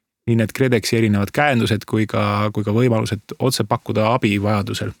 nii need KredExi erinevad käendused kui ka võimalused otse pakkuda abi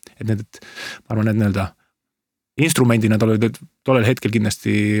vajadusel, et ma arvan, et nii-öelda instrumendina tollel hetkel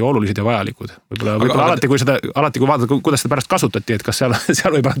kindlasti olulised ja vajalikud. Võib-olla alati, kui vaadata, kuidas seda pärast kasutati, et kas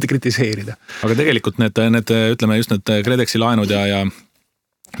seal võib alati kritiseerida. Aga tegelikult need ütleme just need KredExi laenud ja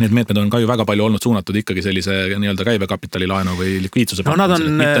need meetmed on ka ju väga palju olnud suunatud ikkagi sellise nii-öelda käibekapitali laenu või likviidsuse pakkumisele,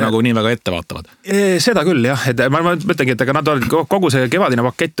 mitte nagu nii väga ettevaatavad. Seda küll jah, et ma mõtlengi, et aga nad olid, kogu see kevadine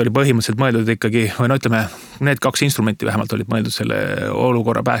pakett oli põhimõtteliselt mõeldud ikkagi, või ütleme, need 2 instrumenti vähemalt olid mõeldud selle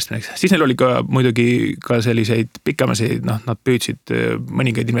olukorra päästmiseks. Siis neil oli ka muidugi ka selliseid pikemasid, nad püüdsid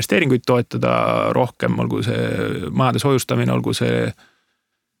mõningaid investeeringuid toetada rohkem, olgu see majade soojustamine, olgu see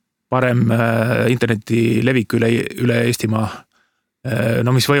parem interneti levik üle Eestimaa,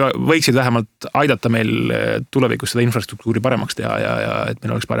 mis võiksid vähemalt aidata meil tulevikus seda infrastruktuuri paremaks teha ja et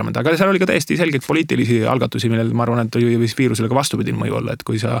meil oleks paremad. Aga seal oli ka täiesti selgelt poliitilisi algatusi, millel ma arvan, et oli viirusele ka vastupidin mõju olla, et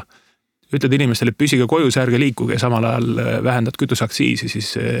kui sa ütled inimestele, püsige koju, ärge liikuge ja samal ajal vähendad kütuseaktsiisi,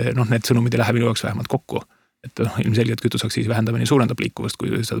 siis need sõnumid ei lähe minu jaoks vähemalt kokku. Et ilmselgelt kütuseaktsiisi vähendamine suurendab liikuvust,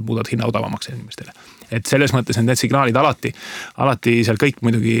 kui sa muudad hinna odavamaks inimestele. Et selles mõttes need signaalid alati seal kõik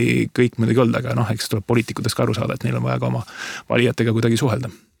muidugi olnud, aga eks tuleb poliitikutest ka aru saada, et neil on vaja ka oma valijatega kuidagi suhelda.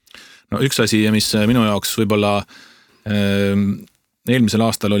 No üks asi, mis minu jaoks võib-olla eelmisel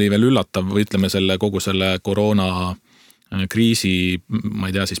aastal oli veel üllatav, või ütleme kogu selle koroona kriisi, ma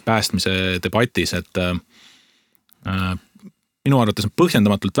ei tea, siis päästmise debatis, et minu arvates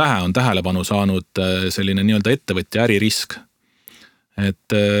põhjendamatult vähe on tähelepanu saanud selline nii-öelda ettevõtja äririsk.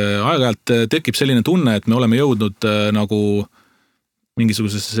 Et aeg-ajalt tekib selline tunne, et me oleme jõudnud nagu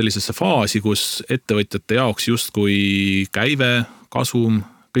mingisugusesse sellisesse faasi, kus ettevõtjate jaoks justkui käive, kasum,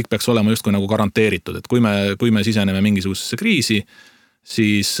 kõik peaks olema justkui nagu garanteeritud. Et kui me siseneme mingisugusesse kriisi,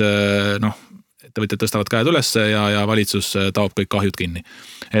 siis ettevõtjad tõstavad käed üles ja valitsus taob kõik kahjud kinni.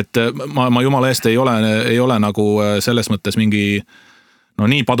 Et ma jumala eest ei ole nagu selles mõttes mingi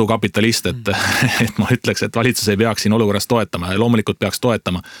nii padukapitalist, et ma ütleks, et valitsus ei peaks siin olukorras toetama ja loomulikult peaks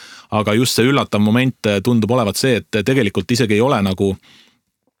toetama. Aga just see üllatav moment tundub olevat see, et tegelikult isegi ei ole nagu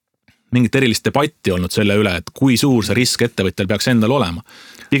mingit erilist debatti olnud selle üle, et kui suur see risk ettevõtjal peaks endal olema.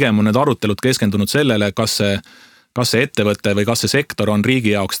 Pigem on need arutelud keskendunud sellele, kas see ettevõte või kas see sektor on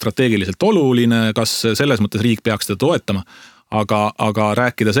riigi jaoks strateegiliselt oluline, kas selles mõttes riik peaks seda toetama, aga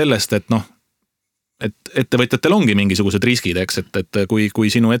rääkida sellest, et ettevõtjatel ongi mingisugused riskid, eks, et kui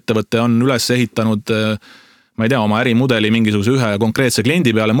sinu ettevõte on üles ehitanud, ma ei tea, oma ärimudeli mingisuguse ühe konkreetse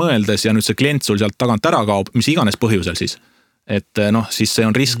kliendi peale mõeldes ja nüüd see klient sul sealt tagant ära kaob, mis iganes põhjusel siis, et siis see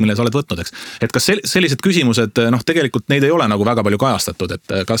on risk, mille sa oled võtnud, eks. Et kas sellised küsimused, tegelikult neid ei ole nagu väga palju kajastatud, et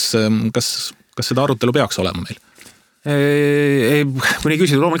kas seda arutelu peaks olema meil? Kui nii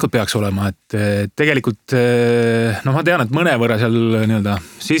küsida, loomulikult peaks olema, et tegelikult ma tean, et mõnevõrra seal nii-öelda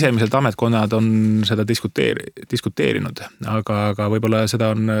sisemiselt ametkonnad on seda diskuteerinud, aga võib-olla seda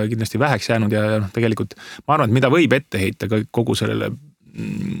on kindlasti väheks jäänud ja tegelikult ma arvan, et mida võib ette heita kogu sellele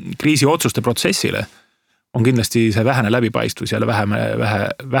kriisiotsuste protsessile, on kindlasti see vähene läbipaistvus ja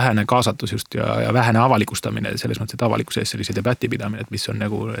vähene kaasatus just ja vähene avalikustamine selles mõttes, et avalikkuse ees sellise debati pidamine, et mis on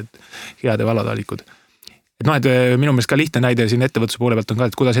nagu head ja valad valikud. Et minu meelest ka lihtne näide siin ettevõtluse poole pealt on ka,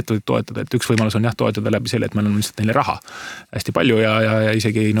 et kuidas ettevõtteid toetada, et üks võimalus on toetada läbi selle, et me anname lihtsalt neile raha hästi palju ja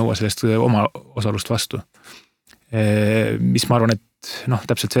isegi ei nõua sellest oma osalust vastu. Mis ma arvan, et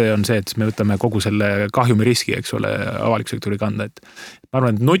täpselt see on see, et me võtame kogu selle kahjumi riski, eks ole, avaliku sektori kanda, et ma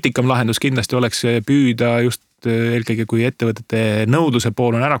arvan, et nutikam lahendus kindlasti oleks püüda just eelkõige, kui ettevõtete nõudluse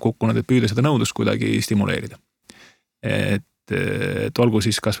pool on ära kukkunud, et püüda seda nõudlust kuidagi stimuleerida. Et olgu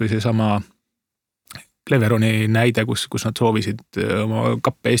siis kas või see sama Cleveroni näide, kus nad soovisid oma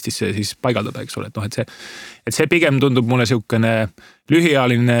kappe Eestisse siis paigaldada, eks ole, et see pigem tundub mulle siukene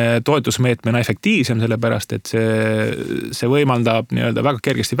lühiajaline toetusmeetmena efektiivsem, sellepärast, et see võimaldab nii-öelda väga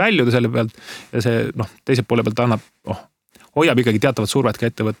kergesti väljuda selle pealt ja see teiselt poole pealt annab, hoiab ikkagi teatavat survet ka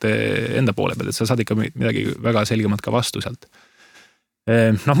ettevõtte enda poole pealt, et sa saad ikka midagi väga selgemat ka vastu sealt.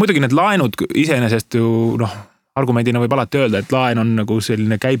 Muidugi need laenud iseenesest ju, argumendina võib alati öelda, et laen on nagu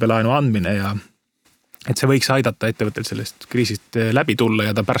selline käibelaenu andmine ja et see võiks aidata ettevõttel sellest kriisist läbi tulla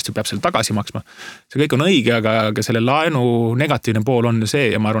ja ta pärast ju peab selle tagasi maksma. See kõik on õige, aga selle laenu negatiivne pool on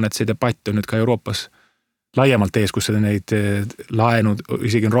see ja ma arvan, et see debatt on nüüd ka Euroopas laiemalt ees, kus neid laenud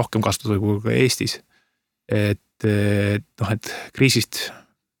isegi on rohkem kasutatud kui ka Eestis. Et kriisist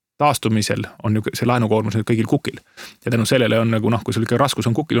taastumisel on ju see laenukoormus nüüd kõigil kukil. Ja tänu sellele on nagu kui sul ikka raskus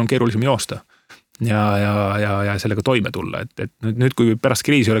on kukil, on keerulisem joosta. Ja sellega toime tulla, et nüüd kui pärast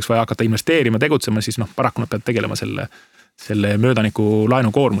kriisi oleks vaja hakata investeerima, tegutsema, siis paraku nad peavad tegelema selle möödaniku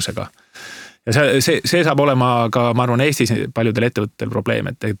laenukoormusega. Ja see saab olema ka, ma arvan, Eestis paljudel ettevõttel probleem,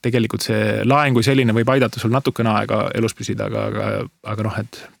 et tegelikult see laen kui selline võib aidata sul natukene aega elus püsida, aga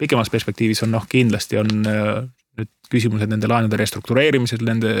et pikemas perspektiivis on kindlasti on nüüd küsimused nende laenude restruktureerimisel,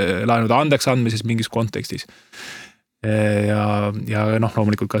 nende laenude andeks andmises mingis kontekstis. Ja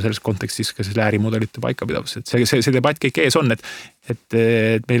loomulikult ka selles kontekstis ka selle ärimudelite paikapidavus, et see debatt kõik ees on, et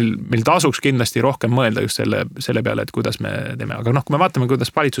meil tasuks kindlasti rohkem mõelda just selle peale, et kuidas me teeme, aga kui me vaatame, kuidas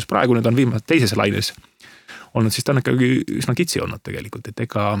valitsus praegu nüüd on viimase teises laines olnud, siis ta on ikkagi üsna kitsi olnud tegelikult, et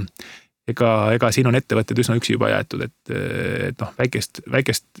ega siin on ettevõtted üsna üksi juba jäetud, et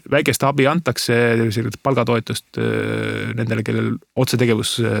väikest abi antakse, palgatoetust nendele, kellel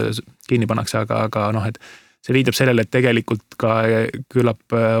otsetegevus kinni pannakse, aga et see viidab sellele, et tegelikult ka küllap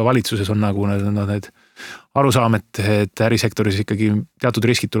valitsuses on nagu need arusaam, et ärisektoris ikkagi teatud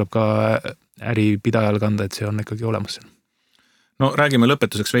riskid tuleb ka äripidajal kanda, et see on ikkagi olemas. Räägime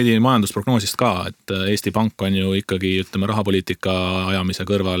lõpetuseks veidi majandusprognoosist ka, et Eesti Pank on ju ikkagi, rahapoliitika ajamise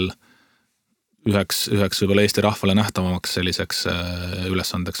kõrval üheks võib-olla Eesti rahvale nähtavamaks selliseks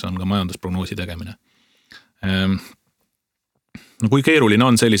ülesandeks on ka majandusprognoosi tegemine. Kui keeruline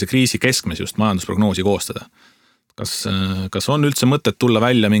on sellise kriisi keskmes just majandusprognoosi koostada? Kas on üldse mõtet tulla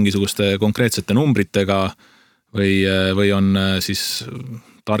välja mingisuguste konkreetsete numbritega või on siis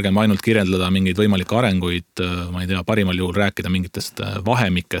targem ainult kirjeldada mingeid võimalikke arenguid, ma ei tea, parimal juhul rääkida mingitest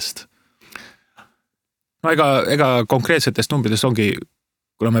vahemikest? Ega konkreetsetest numbritest ongi,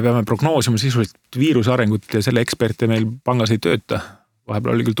 kuna me peame prognoosima sisuliselt viiruse arengut ja selle eksperte meil pangas ei tööta,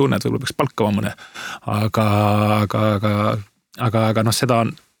 vahepeal oli küll tunne, et võib-olla peaks palkama mõne, aga seda on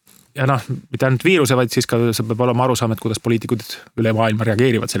ja mitte ainult viiruse, vaid siis ka see peab olema arusaam, et kuidas poliitikud üle maailma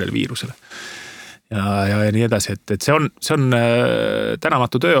reageerivad sellele viirusele ja nii edasi, et see on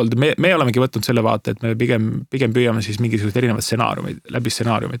tänamatu töö olnud. Me olemegi võtnud selle vaate, et me pigem püüame siis mingisugused erinevad läbi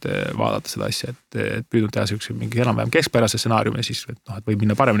stsenaariumid vaadata seda asja, et püüdnud teha mingi enam-vähem keskpärase stsenaariumi siis, et võib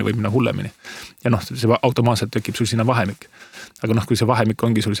minna paremini, võib minna hullemini ja see automaatselt tekib sul sinna vahemik. Aga kui see vahemik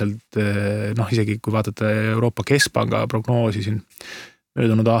ongi sul sealt, isegi kui vaadata Euroopa Keskpanga prognoosi siin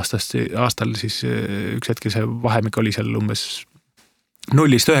möödunud aastal, siis üks hetkel see vahemik oli seal umbes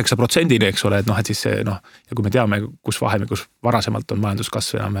 0-9%, eks ole, et siis see, ja kui me teame, kus vahemikus varasemalt on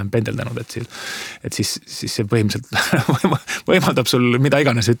majanduskasv enam pendeldanud, et siis see põhimõtteliselt võimaldab sul mida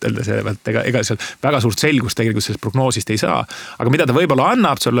iganes ütelda selle pealt, ega seal väga suurt selgust tegelikult sellest prognoosist ei saa, aga mida ta võib-olla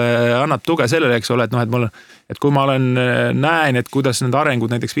annab tuge sellele, eks ole, et kui ma näen, et kuidas need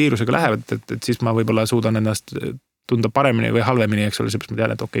arengud näiteks viirusega lähevad, et siis ma võib-olla suudan ennast tunda paremini või halvemini, eks ole, seepärast ma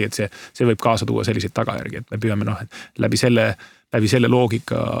tean, et okei, et see võib kaasa tuua selliseid tagajärgi, et me püüame et läbi selle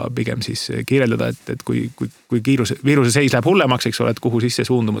loogika pigem siis kirjeldada, et kui viiruse seis läheb hullemaks, eks ole, et kuhu siis see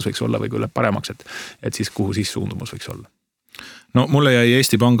suundumus võiks olla või kui läheb paremaks, et siis kuhu siis suundumus võiks olla. No mulle jäi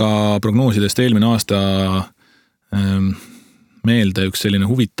Eesti Panga prognoosidest eelmine aasta meelde üks selline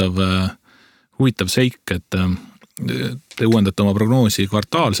huvitav seik, et te uuendate oma prognoosi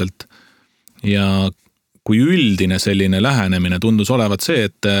kvartaalselt ja kui üldine selline lähenemine tundus olevat see,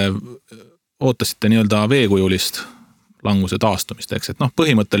 et ootasite nii-öelda veekujulist languse taastumist, eks, et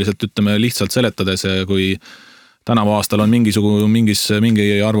põhimõtteliselt ütleme lihtsalt seletades, kui tänavu aastal on mingi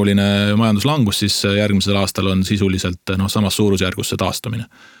arvuline majanduslangus, siis järgmisel aastal on sisuliselt samas suurusjärgus see taastumine.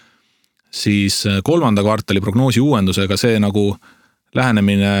 Siis kolmanda kvartali prognoosi uuendusega see nagu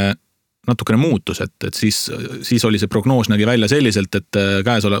lähenemine natukene muutus, et siis oli see prognoos nägi välja selliselt, et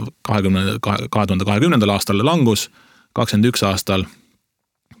käesolev 2020. aastal langus, 2021 aastal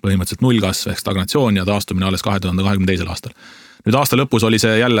põhimõtteliselt nullkasv ehk stagnatsioon ja taastumine alles 2022. aastal. Nüüd aasta lõpus oli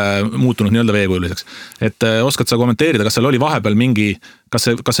see jälle muutunud nii-öelda veekujuliseks. Et oskad sa kommenteerida, kas seal oli vahepeal kas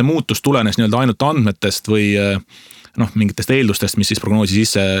see muutus tulenes nii-öelda ainult andmetest või mingitest eeldustest, mis siis prognoosi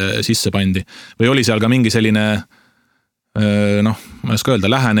sisse pandi? Või oli seal ka mingi selline, ma ei oska öelda,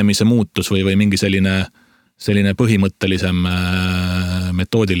 lähenemise muutus või mingi selline põhimõttelisem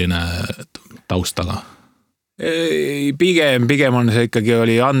metoodiline taust taga? Pigem on see ikkagi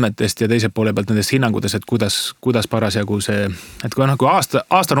oli andmetest ja teiselt poole pealt nendest hinnangutes, et kuidas parasjagu see, et kui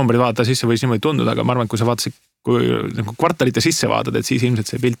aastanumbrid vaadata, siis see võis niimoodi tunduda, aga ma arvan, et kui sa vaatasid, kui nagu kvartalite sisse vaatad, et siis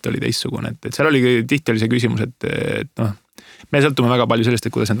ilmselt see pilt oli teistsugune, et seal oli tihti oli see küsimus, et me sõltume väga palju sellest,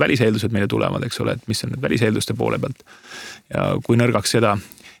 et kuidas need väliseeldused meile tulevad, eks ole, et mis on need väliseelduste poole pealt ja kui nõrgaks seda,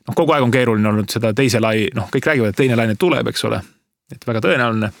 kogu aeg on keeruline olnud seda kõik räägivad, et teine laine tuleb, eks ole, et väga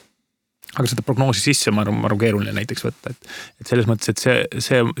tõenäoline. Aga seda prognoosi sisse ma arvan keeruline näiteks võtta, et selles mõttes, et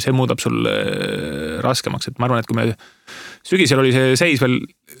see muudab sul raskemaks, et ma arvan, et kui me sügisel oli see seis veel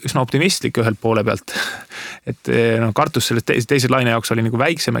üsna optimistlik ühelt poole pealt, et kartus sellest teise laine jaoks oli nagu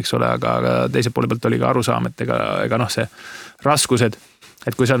väiksem, eks ole, aga teise poole pealt oli ka arusaam, et ega see raskused,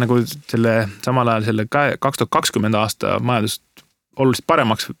 et kui sa nagu selle samal ajal selle 2020 aasta majandust oluliselt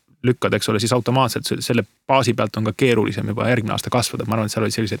paremaks lükkad, eks ole, siis automaatselt selle baasi pealt on ka keerulisem juba järgmine aasta kasvada. Ma arvan, et seal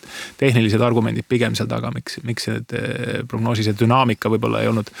olid sellised tehnilised argumendid pigem seal taga, miks need prognoosis ja dünaamika võib-olla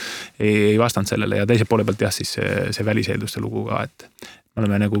ei vastanud sellele ja teise poole pealt jah, siis see väliseelduste lugu ka, et me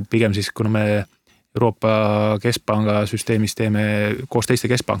oleme nagu pigem siis, kuna me Euroopa Keskpanga süsteemis teeme koos teiste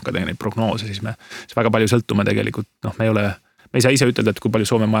keskpankadega neid prognoose, siis me väga palju sõltume tegelikult, me ei saa ise ütelda, et kui palju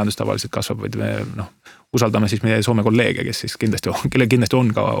Soome majandus tavaliselt kasvab, vaid me usaldame siis meie Soome kolleege, kes siis kellel kindlasti on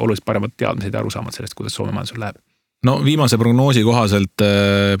ka oluliselt paremad teadmised ja arusaamad sellest, kuidas Soome majandusel läheb. No viimase prognoosi kohaselt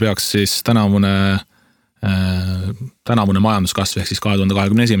peaks siis tänavune majanduskasv ehk siis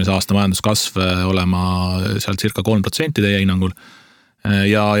 2021. aasta majanduskasv olema sealt circa 3% teie hinnangul.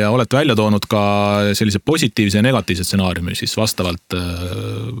 Ja olete välja toonud ka sellise positiivse ja negatiivse stsenaariumi, siis vastavalt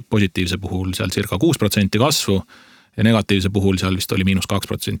positiivse puhul seal circa 6% kasvu ja negatiivse puhul seal vist oli -2%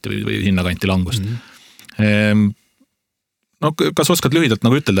 või hinnakanti langust. No kas oskad lühidalt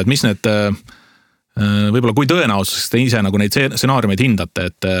nagu ütelda, et mis need võib-olla kui tõenäosus te ise nagu neid stsenaariumeid hindate,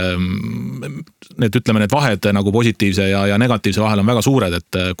 et need vahed nagu positiivse ja negatiivse vahel on väga suured,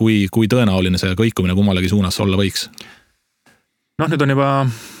 et kui tõenäoline see kõikumine kummalegi suunas olla võiks? Nüüd on juba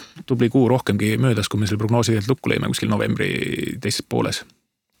tubli kuu rohkemgi möödas, kui me selle prognoosi lukku lõime kuskil novembri teises pooles.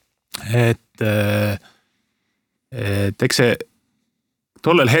 Et eks see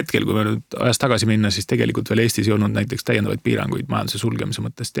tollel hetkel, kui me nüüd ajas tagasi minna, siis tegelikult veel Eestis ei olnud näiteks täiendavaid piiranguid majanduse sulgemise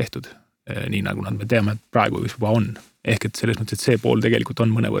mõttes tehtud, nii nagu nad me teame, et praegu juba on. Ehk et selles mõttes, et see pool tegelikult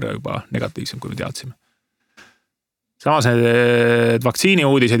on mõnevõrra juba negatiivsem, kui me teadsime. Samas need vaktsiini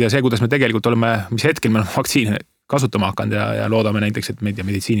uudised ja see, kuidas me tegelikult oleme, mis hetkel me oleme vaktsiine kasutama hakanud ja loodame näiteks, et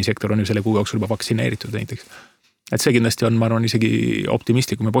meditsiinisektor on ju selle kuu jooksul juba vaktsineeritud näiteks. Et see kindlasti on, ma arvan, isegi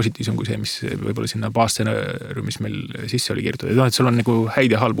optimistlikum ja positiivsem kui see, mis võib-olla sinna baasstsenaariumis meil sisse oli kirjutatud. Et seal on nagu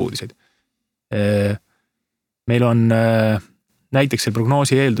häid ja halbu uudiseid. Meil on näiteks see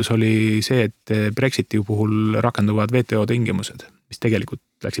prognoosi eeldus oli see, et Brexiti puhul rakenduvad WTO tingimused, mis tegelikult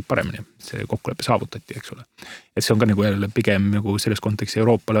läksid paremini. See kokkulepe saavutati, eks ole. Et see on ka nagu jälle pigem nagu selles kontekstis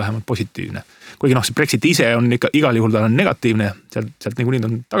Euroopale vähemalt positiivne. Kuigi see Brexit ise on ikka igal juhul ta on negatiivne, sealt nagu nii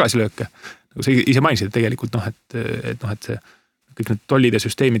on tagasilööke. Nagu sa ise mainisid, et tegelikult et see, kõik need tollid ja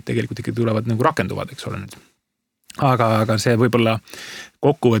süsteemid tegelikult ikkagi tulevad nagu rakenduvad, eks ole nüüd. Aga see võib-olla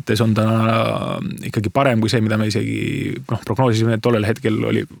kokkuvõttes on ta ikkagi parem kui see, mida me isegi prognoosisime, et tollel hetkel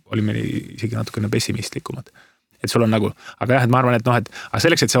oli meil isegi natukene pessimistlikumad. Et sul on nagu, aga jah, et ma arvan, et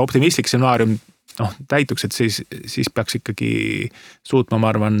selleks, et see optimistlik stsenaarium täituks, et siis peaks ikkagi suutma, ma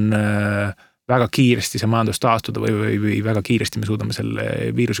arvan, väga kiiresti see majandus taastuda või väga kiiresti me suudame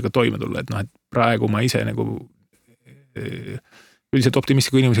selle viirusega toime tulla, et et praegu ma ise nagu üldiselt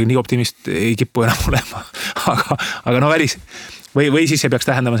optimistliku inimesega nii optimist ei kipu enam olema, aga välis või siis see peaks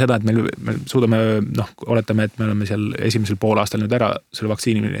tähendama seda, et me suudame, oletame, et me oleme seal esimesel poolaastal nüüd ära selle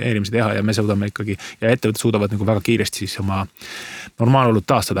vaktsineerimise teha ja me suudame ikkagi ja ettevõtted suudavad nagu väga kiiresti siis oma normaalolud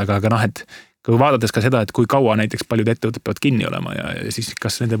taastada, aga et kui vaadates ka seda, et kui kaua näiteks paljud ettevõtted peavad kinni olema ja siis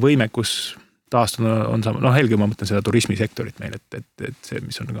kas nende võimekus taastuda on sama, helge ma mõtlen seda turismisektorit meil, et see,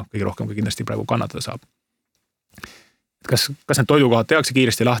 mis on kõige rohkem kindlasti praegu kannatada saab. Kas need toidukohad tehakse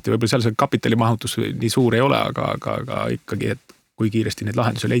kiiresti lahti, võib-olla seal see kapitalimahutus nii suur ei ole, aga ikkagi, et kui kiiresti neid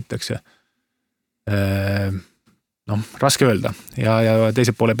lahendusi leitakse, raske öelda. Ja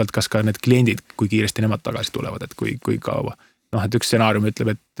teise poole pealt, kas ka need kliendid, kui kiiresti nemad tagasi tulevad, et kui kaua. Et üks stsenaarium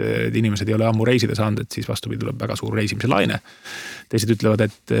ütleb, et inimesed ei ole ammu reisida saanud, et siis vastupidi tuleb väga suur reisimise laine. Teised ütlevad,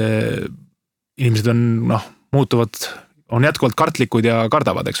 et inimesed on jätkuvalt kartlikud ja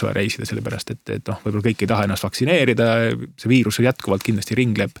kardavad, eks ole, reisida sellepärast, et võib-olla kõik ei taha ennast vaktsineerida, see viirus jätkuvalt kindlasti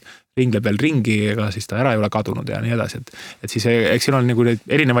ringleb veel ringi, ega siis ta ära ei ole kadunud ja nii edasi, et siis eks siin on nagu neid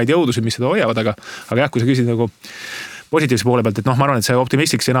erinevaid jõudusid, mis seda hoiavad, aga jah, kui sa küsid nagu positiivse poole pealt, et ma arvan, et see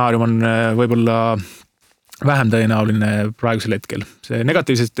optimistlik stsenaarium on võib-olla vähem tõenäoline praegusel hetkel. See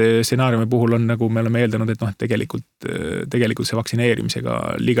negatiivsest stsenaariumi puhul on nagu me oleme eeldanud, et tegelikult see vaktsineerimisega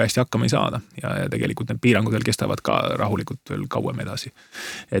liiga hästi hakkama ei saada ja tegelikult need piirangud veel kestavad ka rahulikult veel kauem edasi.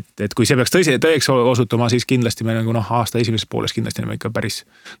 Et kui see peaks tõeks osutuma, siis kindlasti me nagu aasta esimeses pooles kindlasti oleme ikka päris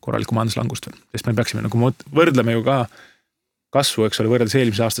korralikku majanduslangust veel, sest me peaksime nagu võrdleme ju ka kasvu, eks ole, võrreldes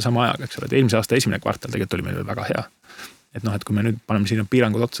eelmise aasta sama ajaga, eks ole, et eelmise aasta esimene kvartal tegelikult oli meil veel väga hea. Et kui me nüüd paneme sinna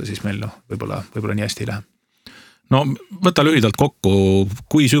piirangud otsa, siis meil võib-olla nii hästi ei lähe. No võta lühidalt kokku,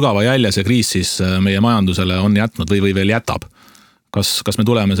 kui sügava jälje see kriis siis meie majandusele on jätnud või veel jätab? Kas me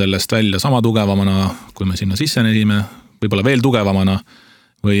tuleme sellest välja sama tugevamana, kui me sinna sisse nesime, võib-olla veel tugevamana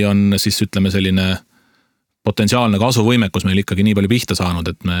või on siis ütleme selline potentsiaalne kasvuvõimekus meil ikkagi nii palju pihta saanud,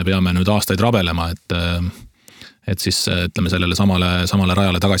 et me peame nüüd aastaid rabelema, et siis ütleme sellele samale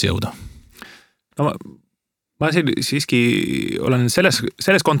rajale tagasi jõuda? No ma siiski olen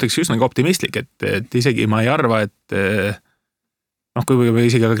selles kontekstis üsnagi optimistlik, et isegi ma ei arva, et kui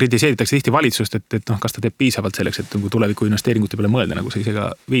isegi kritiseeritakse tihti valitsust, et kas ta teeb piisavalt selleks, et tuleviku investeeringute peale mõelda, nagu sa ise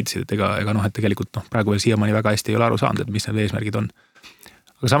ka viitasid, et et tegelikult praegu veel siiamaani väga hästi ei ole aru saanud, et mis need eesmärgid on.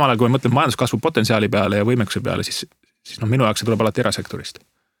 Aga samal ajal, kui me mõtleme majanduskasvu potentsiaali peale ja võimekuse peale, siis minu jaoks see tuleb alati erasektorist.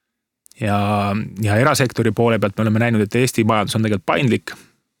 Ja erasektori poole pealt me oleme näinud, et Eesti majandus on tegelikult paindlik,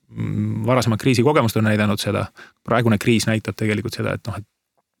 varasemad kriisikogemust on näidanud seda, praegune kriis näitab tegelikult seda, et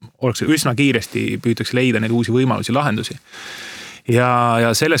oleks üsna kiiresti püütakse leida neid uusi võimalusi, lahendusi.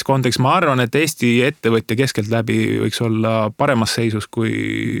 Ja selles kontekst ma arvan, et Eesti ettevõtja keskelt läbi võiks olla paremas seisus kui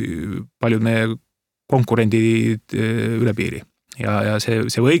paljud meie konkurendid üle piiri. Ja see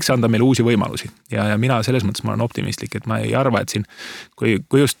võiks anda meile uusi võimalusi. Ja mina selles mõttes ma olen optimistlik, et ma ei arva, et siin, kui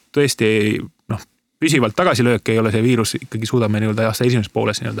just tõesti püsivalt tagasilöök ei ole see viirus, ikkagi suudame aasta esimeses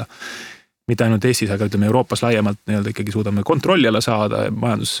pooles mitte ainult Eestis, aga ütleme Euroopas laiemalt ikkagi suudame kontrolli alla saada,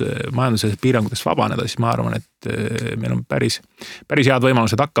 majanduse piirangutest vabaneda, siis ma arvan, et meil on päris head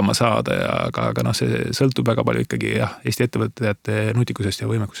võimalused hakkama saada, aga see sõltub väga palju ikkagi Eesti ettevõtjate nutikusest ja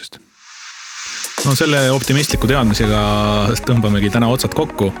võimekusest. No selle optimistliku teadmisega tõmbamegi täna otsad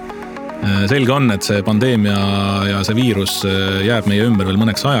kokku. Selge on, et see pandeemia ja see viirus jääb meie ümber veel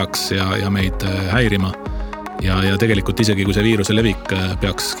mõneks ajaks ja meid häirima. Ja tegelikult isegi kui see viiruse levik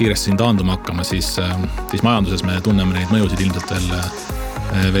peaks kiiresti siin taanduma hakkama, siis majanduses me tunneme neid mõjusid ilmselt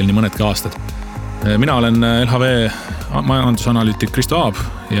veel nii mõnedki aastad. Mina olen LHV majandusanalüütik Kristo Aab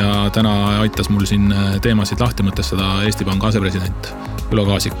ja täna aitas mul siin teemasid lahti mõtestada Eesti Panga asepresident Ülo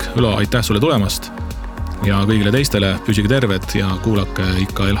Kaasik. Ülo, aitäh sulle tulemast! Ja kõigile teistele püsige terved ja kuulake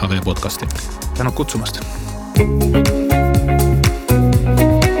ikka LHV podcasti. Tänud kutsumast!